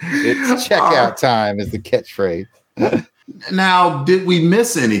 It's checkout time is the catchphrase. Now, did we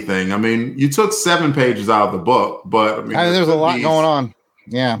miss anything? I mean, you took 7 pages out of the book, but I mean there's a lot going on.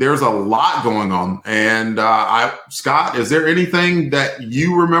 Yeah, there's a lot going on. And Scott, is there anything that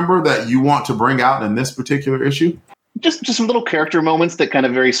you remember that you want to bring out in this particular issue? Just some little character moments that kind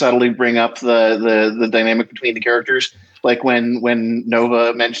of very subtly bring up the dynamic between the characters. Like when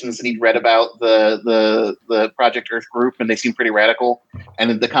Nova mentions that he'd read about the Project Earth group and they seem pretty radical, and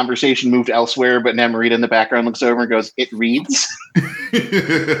then the conversation moved elsewhere, but Namorita in the background looks over and goes, "It reads."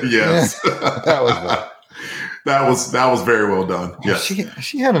 Yes, that was very well done. Yes,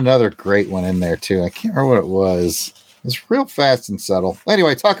 she had another great one in there too. I can't remember what it was. It's real fast and subtle.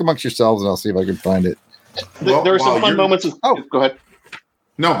 Anyway, talk amongst yourselves, and I'll see if I can find it. There were some fun moments. Go ahead.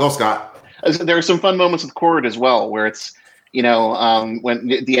 No, go Scott. There are some fun moments with Cord as well, where it's,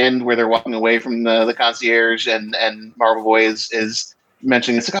 when at the end where they're walking away from the concierge and Marvel Boy is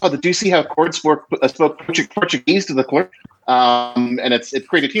mentioning, it's like, oh, did you see how Cord spoke Portuguese to the clerk? And it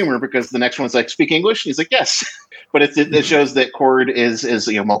created humor because the next one's like, speak English? And he's like, yes. But it shows that Cord is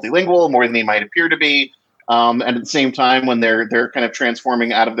multilingual more than he might appear to be. And at the same time, when they're kind of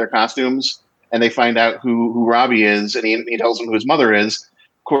transforming out of their costumes and they find out who Robbie is, and he tells them who his mother is,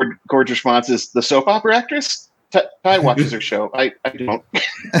 Cord's response is, the soap opera actress? Ty watches her show. I don't.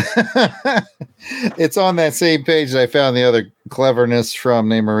 It's on that same page that I found the other cleverness from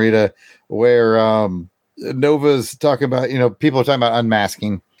Namorita, where Nova's talking about, people are talking about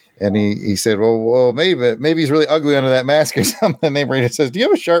unmasking. And he said, well, maybe he's really ugly under that mask or something. Namorita says, do you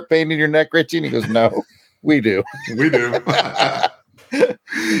have a sharp pain in your neck, Richie? And he goes, no, we do. We do. The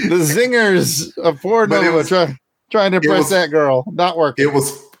zingers of poor Nova trying to impress that girl. Not working.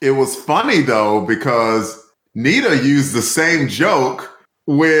 It was funny though, because Nita used the same joke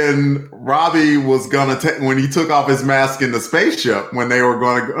when Robbie was gonna when he took off his mask in the spaceship when they were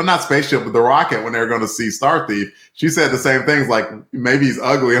going to not spaceship but the rocket when they were going to see Star Thief. She said the same things, like maybe he's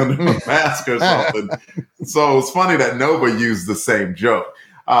ugly under the mask or something. So it's funny that Nova used the same joke.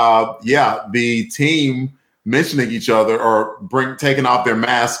 The team mentioning each other or taking off their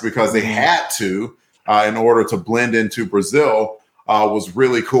masks because they had to in order to blend into Brazil was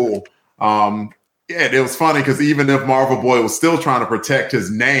really cool. It was funny because even if Marvel Boy was still trying to protect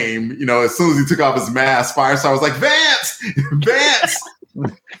his name, as soon as he took off his mask, Firestar was like, Vance!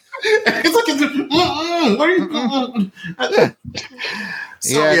 It's like, what are you?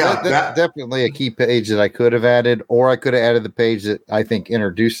 That's definitely a key page that I could have added, or I could have added the page that I think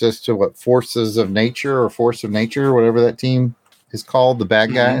introduced us to what Forces of Nature or Force of Nature, whatever that team is called, the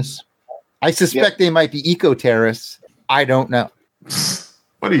bad guys. I suspect they might be eco-terrorists. I don't know.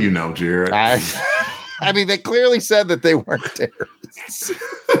 What do you know, Jared? I mean, they clearly said that they weren't terrorists.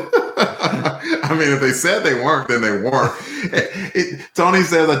 I mean, if they said they weren't, then they weren't. Tony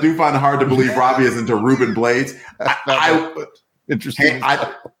says, I do find it hard to believe Robbie is into Ruben Blades. Interesting.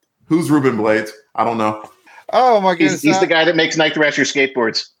 Who's Ruben Blades? I don't know. Oh, my goodness. He's the guy that makes Night Thrasher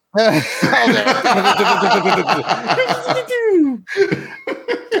skateboards.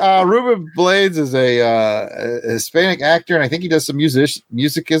 Ruben Blades is a Hispanic actor, and I think he does some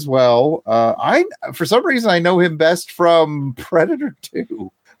music as well. For some reason, I know him best from Predator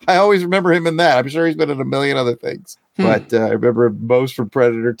 2. I always remember him in that. I'm sure he's been in a million other things, but I remember him most from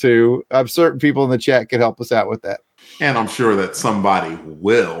Predator 2. I'm certain people in the chat can help us out with that. And I'm sure that somebody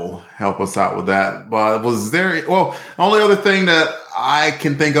will help us out with that. But the only other thing that I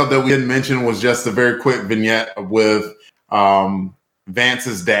can think of that we didn't mention was just a very quick vignette with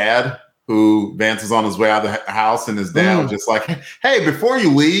Vance's dad, who Vance is on his way out of the house, and his dad was just like, "Hey, before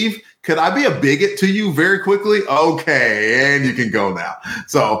you leave, could I be a bigot to you very quickly? Okay, and you can go now."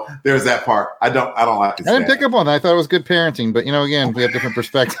 So there's that part. I don't like his I didn't dad. pick up on that. I thought it was good parenting, but again, we have different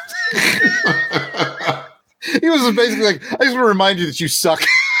perspectives. He was just basically like, "I just want to remind you that you suck.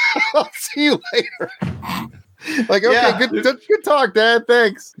 I'll see you later." Like, okay, Yeah. good talk, Dad.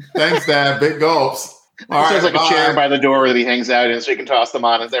 Thanks. Thanks, Dad. Big gulps. All There's right, like a chair bye. by the door that he hangs out in, so you can toss them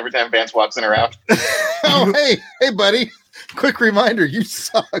on every time Vance walks in or out. Oh, hey, buddy. Quick reminder, you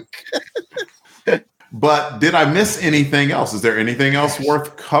suck. But did I miss anything else? Is there anything else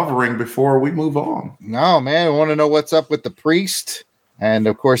worth covering before we move on? No, man, I want to know what's up with the priest and,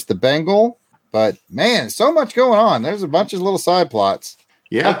 of course, the Bengal. But, man, so much going on. There's a bunch of little side plots.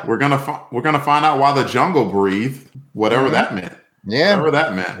 Yeah, we're gonna find out why the jungle breathed, whatever that meant. Yeah, Whatever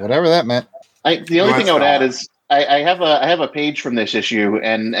that meant. whatever that meant. The only thing I would add is I have a page from this issue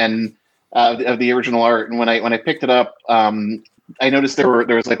and of the original art, and when I picked it up, I noticed there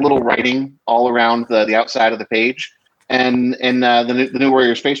was like little writing all around the outside of the page, and in the New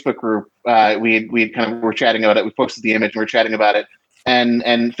Warriors Facebook group, we kind of were chatting about it. We posted the image and we're chatting about it,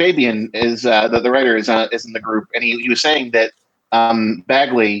 and Fabian is the writer is in the group, and he was saying that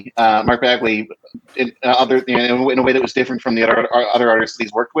Bagley, Mark Bagley, in a way that was different from the other artists that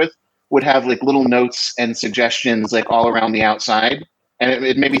he's worked with, would have like little notes and suggestions like all around the outside. And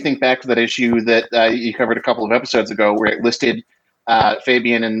it made me think back to that issue that you covered a couple of episodes ago where it listed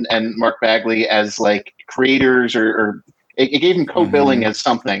Fabian and Mark Bagley as like creators or it gave him co-billing as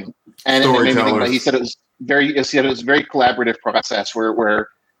something. And it made me think about, he said it was very collaborative process where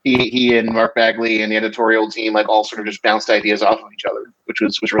he and Mark Bagley and the editorial team like all sort of just bounced ideas off of each other, which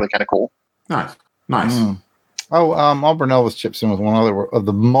was really kind of cool. Nice. Oh, Auburn Elvis chips in with one other of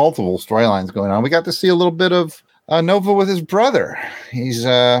the multiple storylines going on. We got to see a little bit of Nova with his brother. His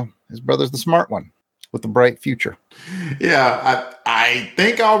brother's the smart one with the bright future. Yeah, I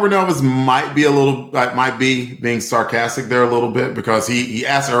think Auburn Elvis might be being sarcastic there a little bit because he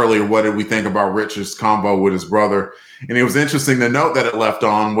asked earlier what did we think about Richard's combo with his brother, and it was interesting the note that it left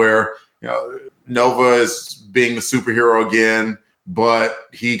on where Nova is being the superhero again, but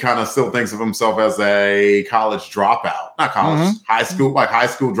he kind of still thinks of himself as a college dropout, not college, high school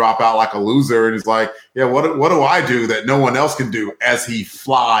dropout, like a loser, and he's like, yeah, what do I do that no one else can do? As he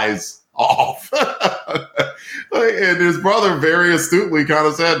flies off. And his brother very astutely kind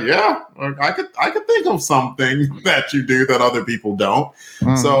of said, yeah, I could think of something that you do that other people don't.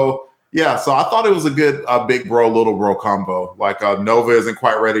 So yeah, so I thought it was a good big bro, little bro combo. Like Nova isn't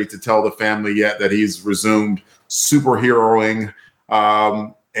quite ready to tell the family yet that he's resumed superheroing,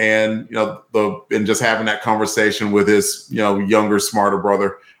 and just having that conversation with his younger, smarter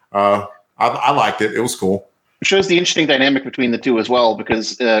brother. I liked it. It was cool. It shows the interesting dynamic between the two as well,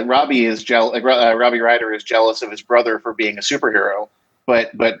 because Robbie Ryder is jealous of his brother for being a superhero,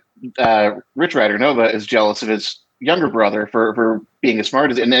 but Rich Ryder Nova is jealous of his younger brother for being as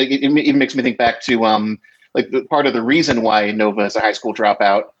smart as, and it even makes me think back to part of the reason why Nova is a high school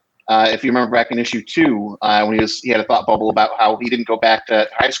dropout. If you remember back in issue 2, when he had a thought bubble about how he didn't go back to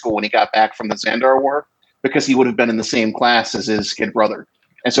high school when he got back from the Xandar War because he would have been in the same class as his kid brother.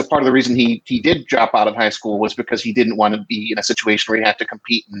 And so part of the reason he did drop out of high school was because he didn't want to be in a situation where he had to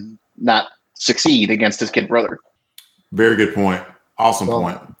compete and not succeed against his kid brother. Very good point. Awesome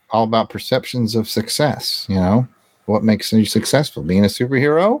point. All about perceptions of success. What makes you successful? Being a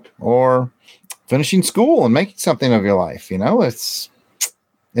superhero or finishing school and making something of your life? It's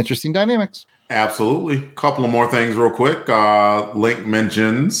interesting dynamics. Absolutely. A couple of more things real quick. Link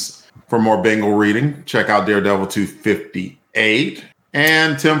mentions for more Bengal reading, check out Daredevil 258.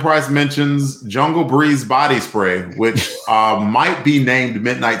 And Tim Price mentions Jungle Breeze body spray, which might be named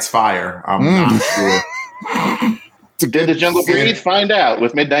Midnight's Fire. I'm not sure. Did the Jungle Breeze? Find out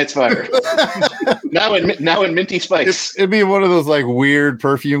with Midnight's Fire. now in minty spice. It'd be one of those like weird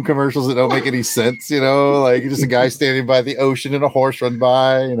perfume commercials that don't make any sense. Like just a guy standing by the ocean and a horse run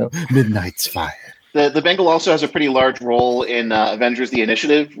by. Midnight's Fire. The Bengal also has a pretty large role in Avengers: The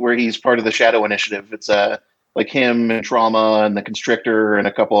Initiative, where he's part of the Shadow Initiative. It's like him and Trauma and the Constrictor and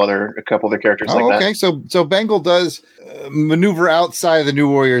a couple other characters like that. Okay, so Bengal does maneuver outside of the New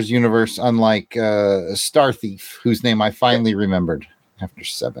Warriors universe, unlike Star Thief, whose name I finally remembered after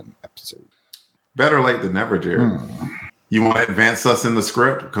 7 episodes. Better late than never, Jared. You want to advance us in the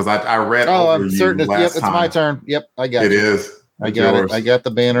script? Because I read over I'm you certain. last It's time. my turn. Yep, I got it. It is. I got it. I got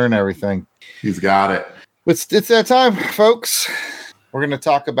the banner and everything. He's got it. It's that time, folks. We're going to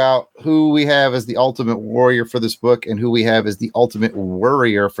talk about who we have as the ultimate warrior for this book and who we have as the ultimate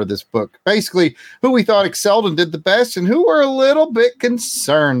worrier for this book. Basically, who we thought excelled and did the best and who we're a little bit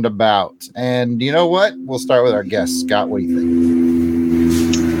concerned about. And you know what? We'll start with our guest. Scott, what do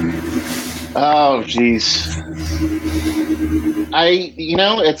you think? Oh, geez. I'm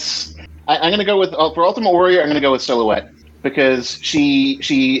going to go with, for Ultimate Warrior, I'm going to go with Silhouette because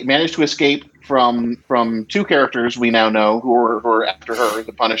she managed to escape from two characters we now know who are after her,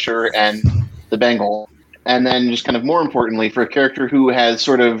 the Punisher and the Bengal. And then just kind of more importantly, for a character who has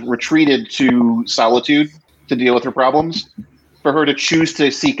sort of retreated to solitude to deal with her problems, for her to choose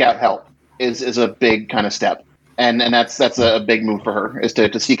to seek out help is a big kind of step. And that's a big move for her, is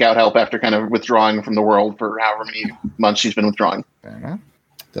to seek out help after kind of withdrawing from the world for however many months she's been withdrawing. Fair enough.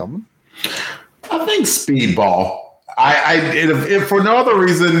 Delvin? I think Speedball. If for no other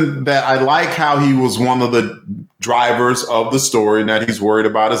reason that I like how he was one of the drivers of the story and that he's worried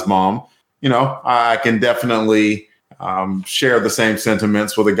about his mom. You know, I can definitely share the same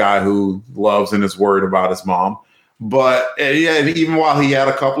sentiments with a guy who loves and is worried about his mom. But yeah, even while he had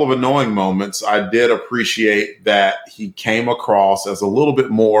a couple of annoying moments, I did appreciate that he came across as a little bit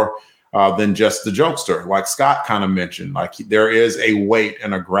more than just the jokester, like Scott kind of mentioned. Like there is a weight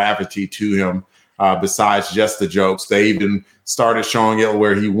and a gravity to him. Besides just the jokes. They even started showing it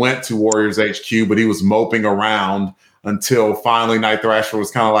where he went to Warriors HQ, but he was moping around until finally Night Thrasher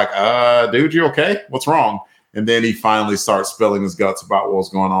was kind of like, dude, you okay? What's wrong? And then he finally starts spilling his guts about what was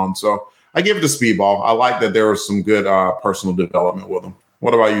going on. So I give it to Speedball. I like that there was some good personal development with him.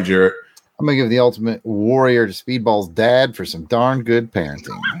 What about you, Jared? I'm going to give the Ultimate Warrior to Speedball's dad for some darn good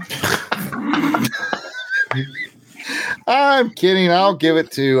parenting. I'm kidding. I'll give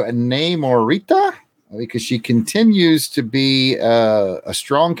it to Namorita because she continues to be a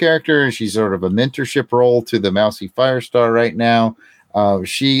strong character, and she's sort of a mentorship role to the Mousy Firestar right now.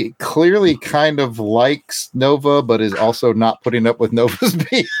 She clearly kind of likes Nova, but is also not putting up with Nova's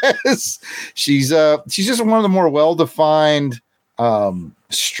BS. She's just one of the more well-defined,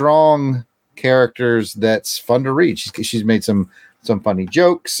 strong characters that's fun to read. She's made some funny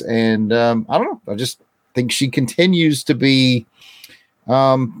jokes, and I don't know. I just think she continues to be,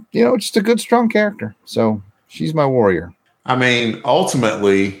 just a good, strong character. So she's my warrior. I mean,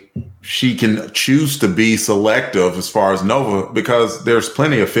 ultimately, she can choose to be selective as far as Nova because there's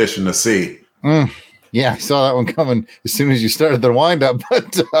plenty of fish in the sea. Yeah, I saw that one coming as soon as you started the wind up.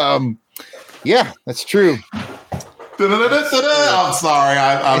 But yeah, that's true. I'm sorry.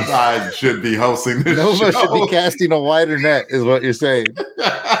 I should be hosting this Nova show. should be casting a wider net, is what you're saying.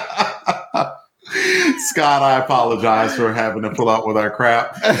 Scott, I apologize for having to pull up with our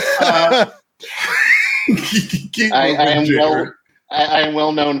crap. I am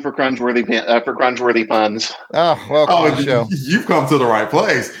well known for cringeworthy puns. Oh, welcome to the show. You've come to the right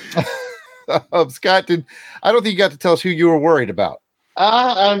place. Scott, I don't think you got to tell us who you were worried about.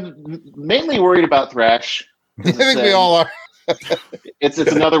 I'm mainly worried about Thrash. I think we all are. It's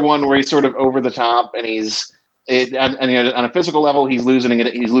another one where he's sort of over the top, and on a physical level, he's losing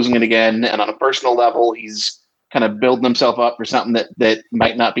it. He's losing it again, and on a personal level, he's kind of building himself up for something that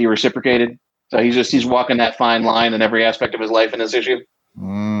might not be reciprocated. So he's walking that fine line in every aspect of his life in this issue.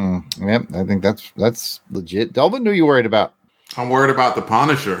 Yep, I think that's legit. Delvin, who are you worried about? I'm worried about the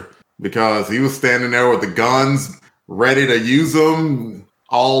Punisher because he was standing there with the guns, ready to use them,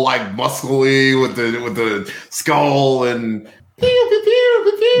 all like muscly with the skull and pew, pew,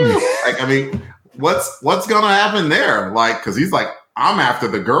 pew, pew. Like, I mean, what's gonna happen there? Like, because he's like, I'm after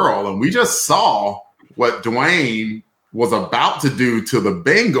the girl, and we just saw what Dwayne was about to do to the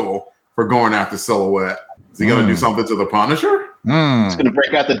Bengal for going after Silhouette. Is he gonna do something to the Punisher? He's gonna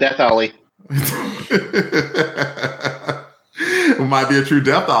break out the Death Ollie. It might be a true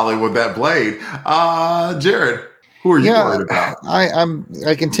Death Ollie with that blade. Jared, who are you worried about?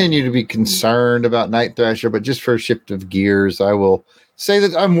 I continue to be concerned about Night Thrasher, but just for a shift of gears, I will say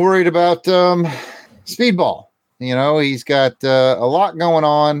that I'm worried about Speedball. You know, he's got a lot going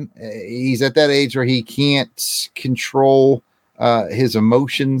on. He's at that age where he can't control his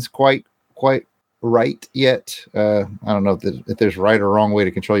emotions quite right yet. I don't know if there's right or wrong way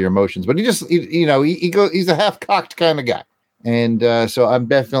to control your emotions, but he's a half-cocked kind of guy. And so I'm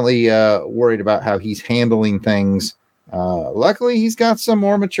definitely worried about how he's handling things. Luckily, he's got some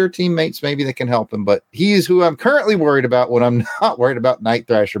more mature teammates maybe that can help him, but he is who I'm currently worried about when I'm not worried about Night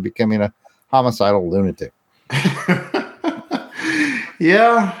Thrasher becoming a homicidal lunatic.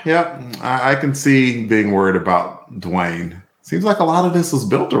 Yeah. I can see being worried about Dwayne. Seems like a lot of this was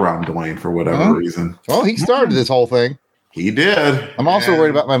built around Dwayne for whatever reason. Well, he started this whole thing. He did. I'm also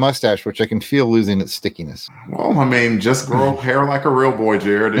worried about my mustache, which I can feel losing its stickiness. Well, I mean, just grow hair like a real boy,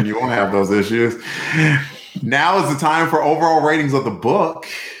 Jared, and you won't have those issues. Now is the time for overall ratings of the book.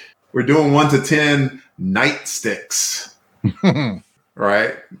 We're doing 1 to 10 nightsticks.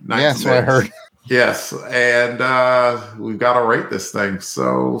 Right? Yes, what I heard. Yes, and we've got to rate this thing.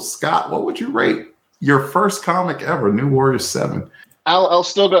 So, Scott, what would you rate your first comic ever, New Warriors 7? I'll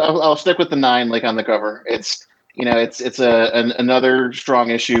still go. I'll stick with the 9, like on the cover. It's another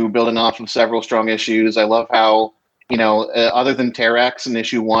strong issue, building off of several strong issues. I love how other than Terrax in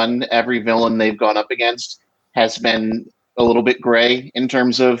issue 1, every villain they've gone up against has been a little bit gray in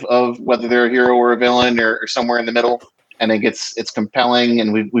terms of whether they're a hero or a villain or somewhere in the middle. I think it's compelling,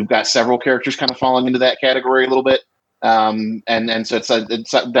 and we've got several characters kind of falling into that category a little bit. And so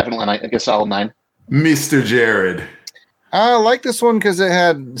it's definitely like a solid 9. Mr. Jared. I like this one because it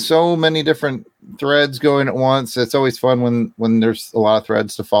had so many different threads going at once. It's always fun when there's a lot of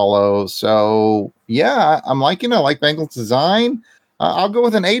threads to follow. So yeah, I'm liking it. I like Bengal's design. I'll go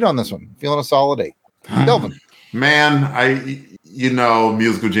with an 8 on this one. Feeling a solid 8. Delvin. Man,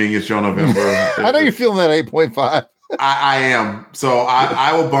 musical genius Joe November. I know you're feeling that 8.5. I am. So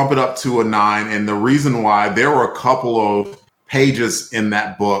I will bump it up to a 9. And the reason why, there were a couple of pages in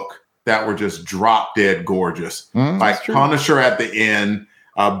that book that were just drop dead gorgeous. Like Punisher at the end,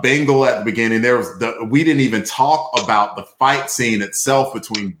 Bengal at the beginning. We didn't even talk about the fight scene itself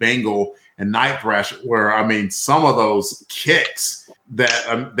between Bengal and Night Thrasher, where some of those kicks that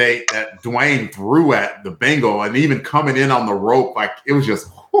Dwayne threw at the Bengal, and even coming in on the rope, like it was just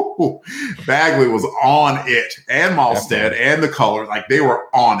Bagley was on it, and Malstead and the colors, like they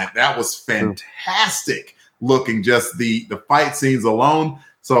were on it. That was fantastic looking, just the fight scenes alone.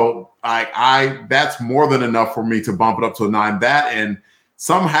 So that's more than enough for me to bump it up to a 9. That, and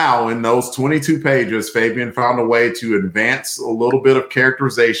somehow in those 22 pages, Fabian found a way to advance a little bit of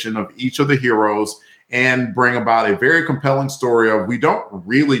characterization of each of the heroes and bring about a very compelling story of, we don't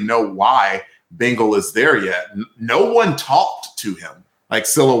really know why Bengal is there yet. No one talked to him. Like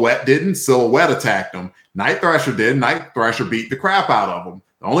Silhouette didn't. Silhouette attacked him. Night Thrasher did. Night Thrasher beat the crap out of him.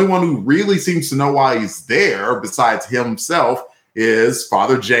 The only one who really seems to know why he's there, besides himself, is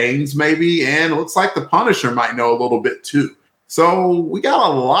Father James, maybe, and it looks like the Punisher might know a little bit too. So we got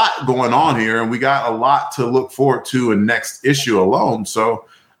a lot going on here, and we got a lot to look forward to in next issue alone. So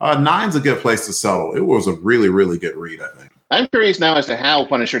 9's a good place to settle. It was a really, really good read, I think. I'm curious now as to how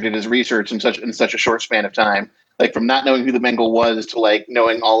Punisher did his research in such a short span of time. Like from not knowing who the Bengal was to like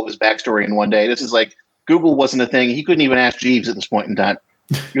knowing all of his backstory in one day. This is like Google wasn't a thing. He couldn't even ask Jeeves at this point in time.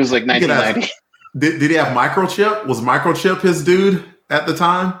 It was like 1990. Did he have Microchip? Was Microchip his dude at the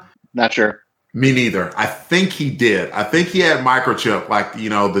time? Not sure. Me neither. I think he did. I think he had Microchip, like,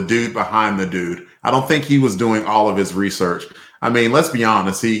 the dude behind the dude. I don't think he was doing all of his research. Let's be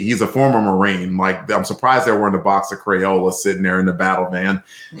honest. He's a former Marine. Like, I'm surprised there weren't a box of Crayola sitting there in the battle van.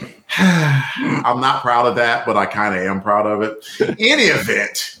 I'm not proud of that, but I kind of am proud of it. In any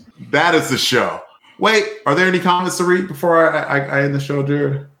event, that is the show. Wait, are there any comments to read before I end the show,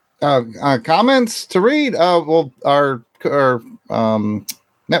 Jared? Comments to read. Well, our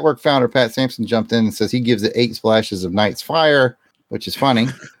network founder Pat Sampson jumped in and says he gives it 8 splashes of Night's Fire, which is funny.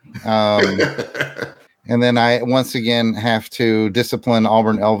 And then I once again have to discipline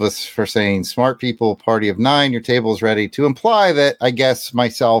Auburn Elvis for saying smart people, party of 9, your table is ready, to imply that I guess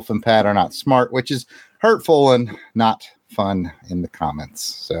myself and Pat are not smart, which is hurtful and not fun in the comments.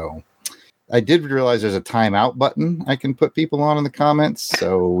 So I did realize there's a timeout button I can put people on in the comments,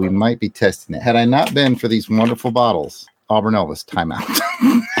 so we might be testing it. Had I not been for these wonderful bottles, Auburn Elvis, timeout.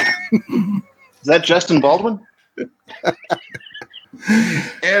 Is that Justin Baldwin?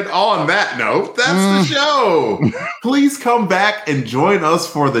 And on that note, that's the show. Please come back and join us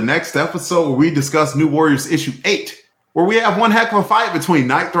for the next episode where we discuss New Warriors issue 8, where we have one heck of a fight between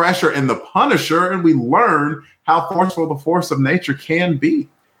Night Thrasher and the Punisher, and we learn how forceful the force of nature can be.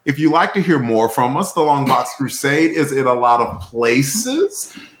 If you'd like to hear more from us, the Longbox Crusade is in a lot of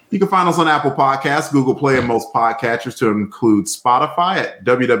places. You can find us on Apple Podcasts, Google Play, and most podcatchers, to include Spotify at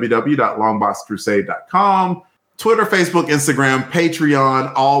www.longboxcrusade.com, Twitter, Facebook, Instagram,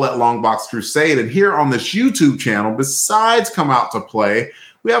 Patreon, all at Longbox Crusade. And here on this YouTube channel, besides Come Out to Play,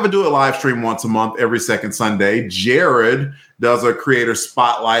 we have a Do It live stream once a month, every second Sunday. Jared does a creator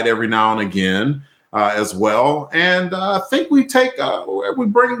spotlight every now and again as well. And I think we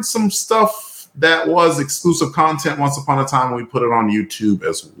bring some stuff that was exclusive content once upon a time, and we put it on YouTube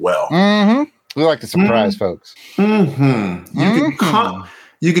as well. Mm-hmm. We like to surprise folks.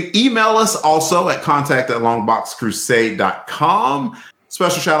 You can email us also at contact@longboxcrusade.com.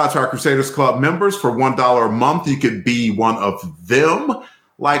 Special shout out to our Crusaders Club members. For $1 a month, you could be one of them,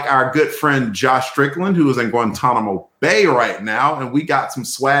 like our good friend Josh Strickland, who is in Guantanamo Bay right now. And we got some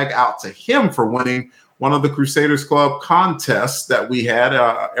swag out to him for winning one of the Crusaders Club contests that we had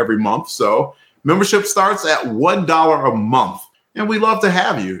every month. So membership starts at $1 a month. And we love to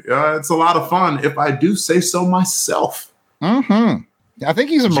have you. It's a lot of fun, if I do say so myself. Mm-hmm. I think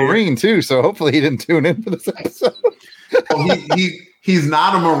he's a Marine, too, so hopefully he didn't tune in for this episode. Well, he's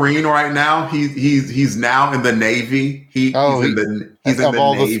not a Marine right now. He's now in the Navy. He's in the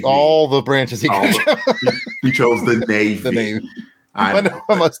Navy. All the branches he chose. He chose the Navy. The Navy. My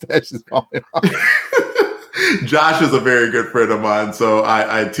mustache is falling off. Josh is a very good friend of mine, so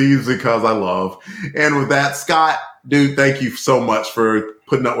I tease because I love. And with that, Scott, dude, thank you so much for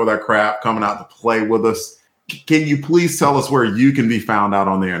putting up with our crap, coming out to play with us. Can you please tell us where you can be found out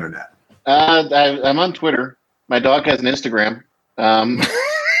on the internet? I'm on Twitter. My dog has an Instagram.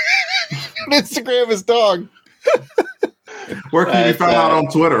 Instagram is dog. Where can you be found out on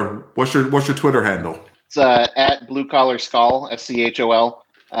Twitter? What's your Twitter handle? It's at Blue Collar Skull, SCHOL.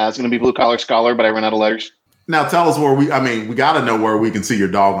 It's going to be Blue Collar Scholar, but I ran out of letters. Now tell us where we got to know where we can see your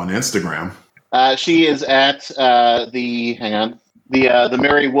dog on Instagram. She is at the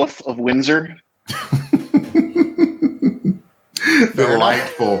Merry Wolf of Windsor.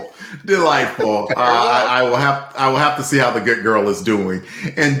 Delightful. I will have to see how the good girl is doing.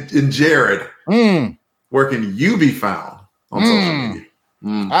 And Jared, where can you be found on social media?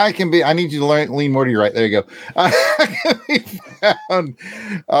 I need you to lean more to your right. There you go. I can be found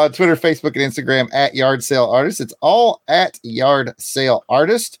Twitter, Facebook, and Instagram at Yard Sale Artist. It's all at Yard Sale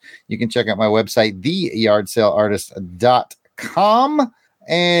Artist. You can check out my website, theyardsaleartist.com.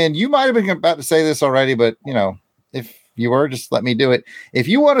 And you might have been about to say this already, but if you were, just let me do it. If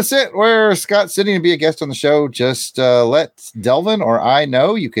you want to sit where Scott's sitting and be a guest on the show, just let Delvin or I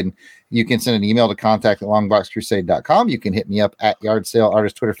know. You can send an email to contact@longboxcrusade.com. You can hit me up at Yard Sale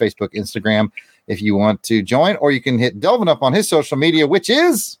Artist, Twitter, Facebook, Instagram if you want to join, or you can hit Delvin up on his social media, which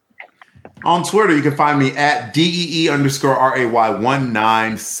is on Twitter. You can find me at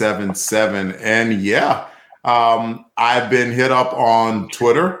DEE_RAY1977. And yeah, I've been hit up on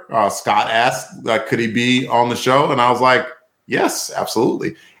Twitter. Scott asked, could he be on the show? And I was like, yes,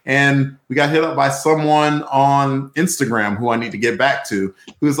 absolutely. And we got hit up by someone on Instagram who I need to get back to,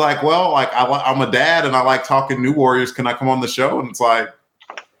 who's like, well, I'm a dad and I like talking New Warriors. Can I come on the show? And it's like,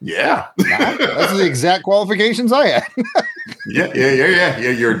 yeah. That's the exact qualifications I had. Yeah.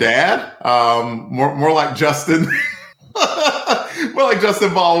 You're a dad. More like Justin. More like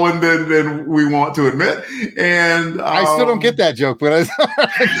Justin Baldwin than we want to admit. And I still don't get that joke, but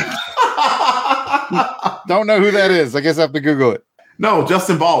I don't know who that is. I guess I have to Google it. No,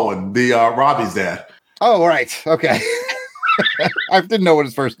 Justin Baldwin, the Robbie's dad. Oh, right. Okay. I didn't know what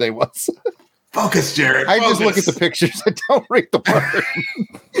his first name was. Focus, Jared. I just look at the pictures. I don't read the word.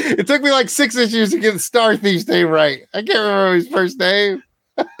 It took me like 6 issues to get the Star Thief's name right. I can't remember his first name.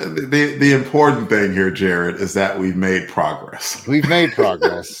 The important thing here, Jared, is that we've made progress. We've made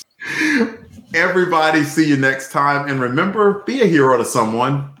progress. Everybody, see you next time. And remember, be a hero to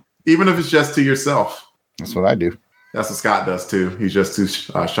someone, even if it's just to yourself. That's what I do. That's what Scott does, too. He's just too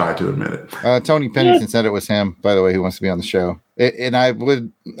shy to admit it. Tony Pennington said it was him, by the way, who wants to be on the show. And I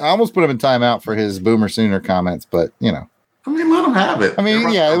almost put him in timeout for his Boomer Sooner comments, but, I mean, let them have it. I mean,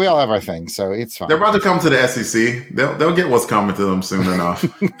 we all have our things, so it's fine. They're about to come to the SEC. They'll get what's coming to them soon enough.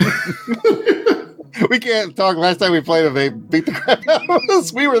 We can't talk. Last time we played them, they beat the crap out of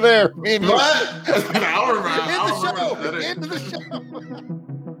us. We were there. What? Into the show.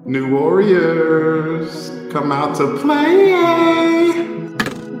 New Warriors, come out to play.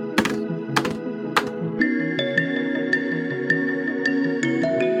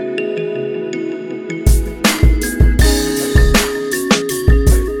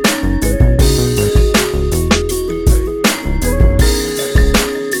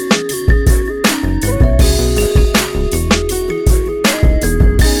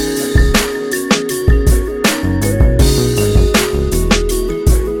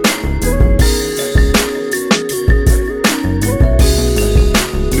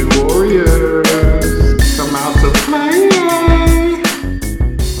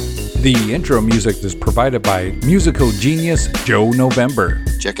 The intro music is provided by musical genius Joe November.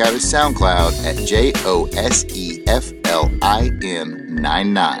 Check out his SoundCloud at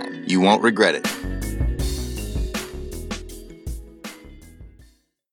JOSEFLIN99. You won't regret it.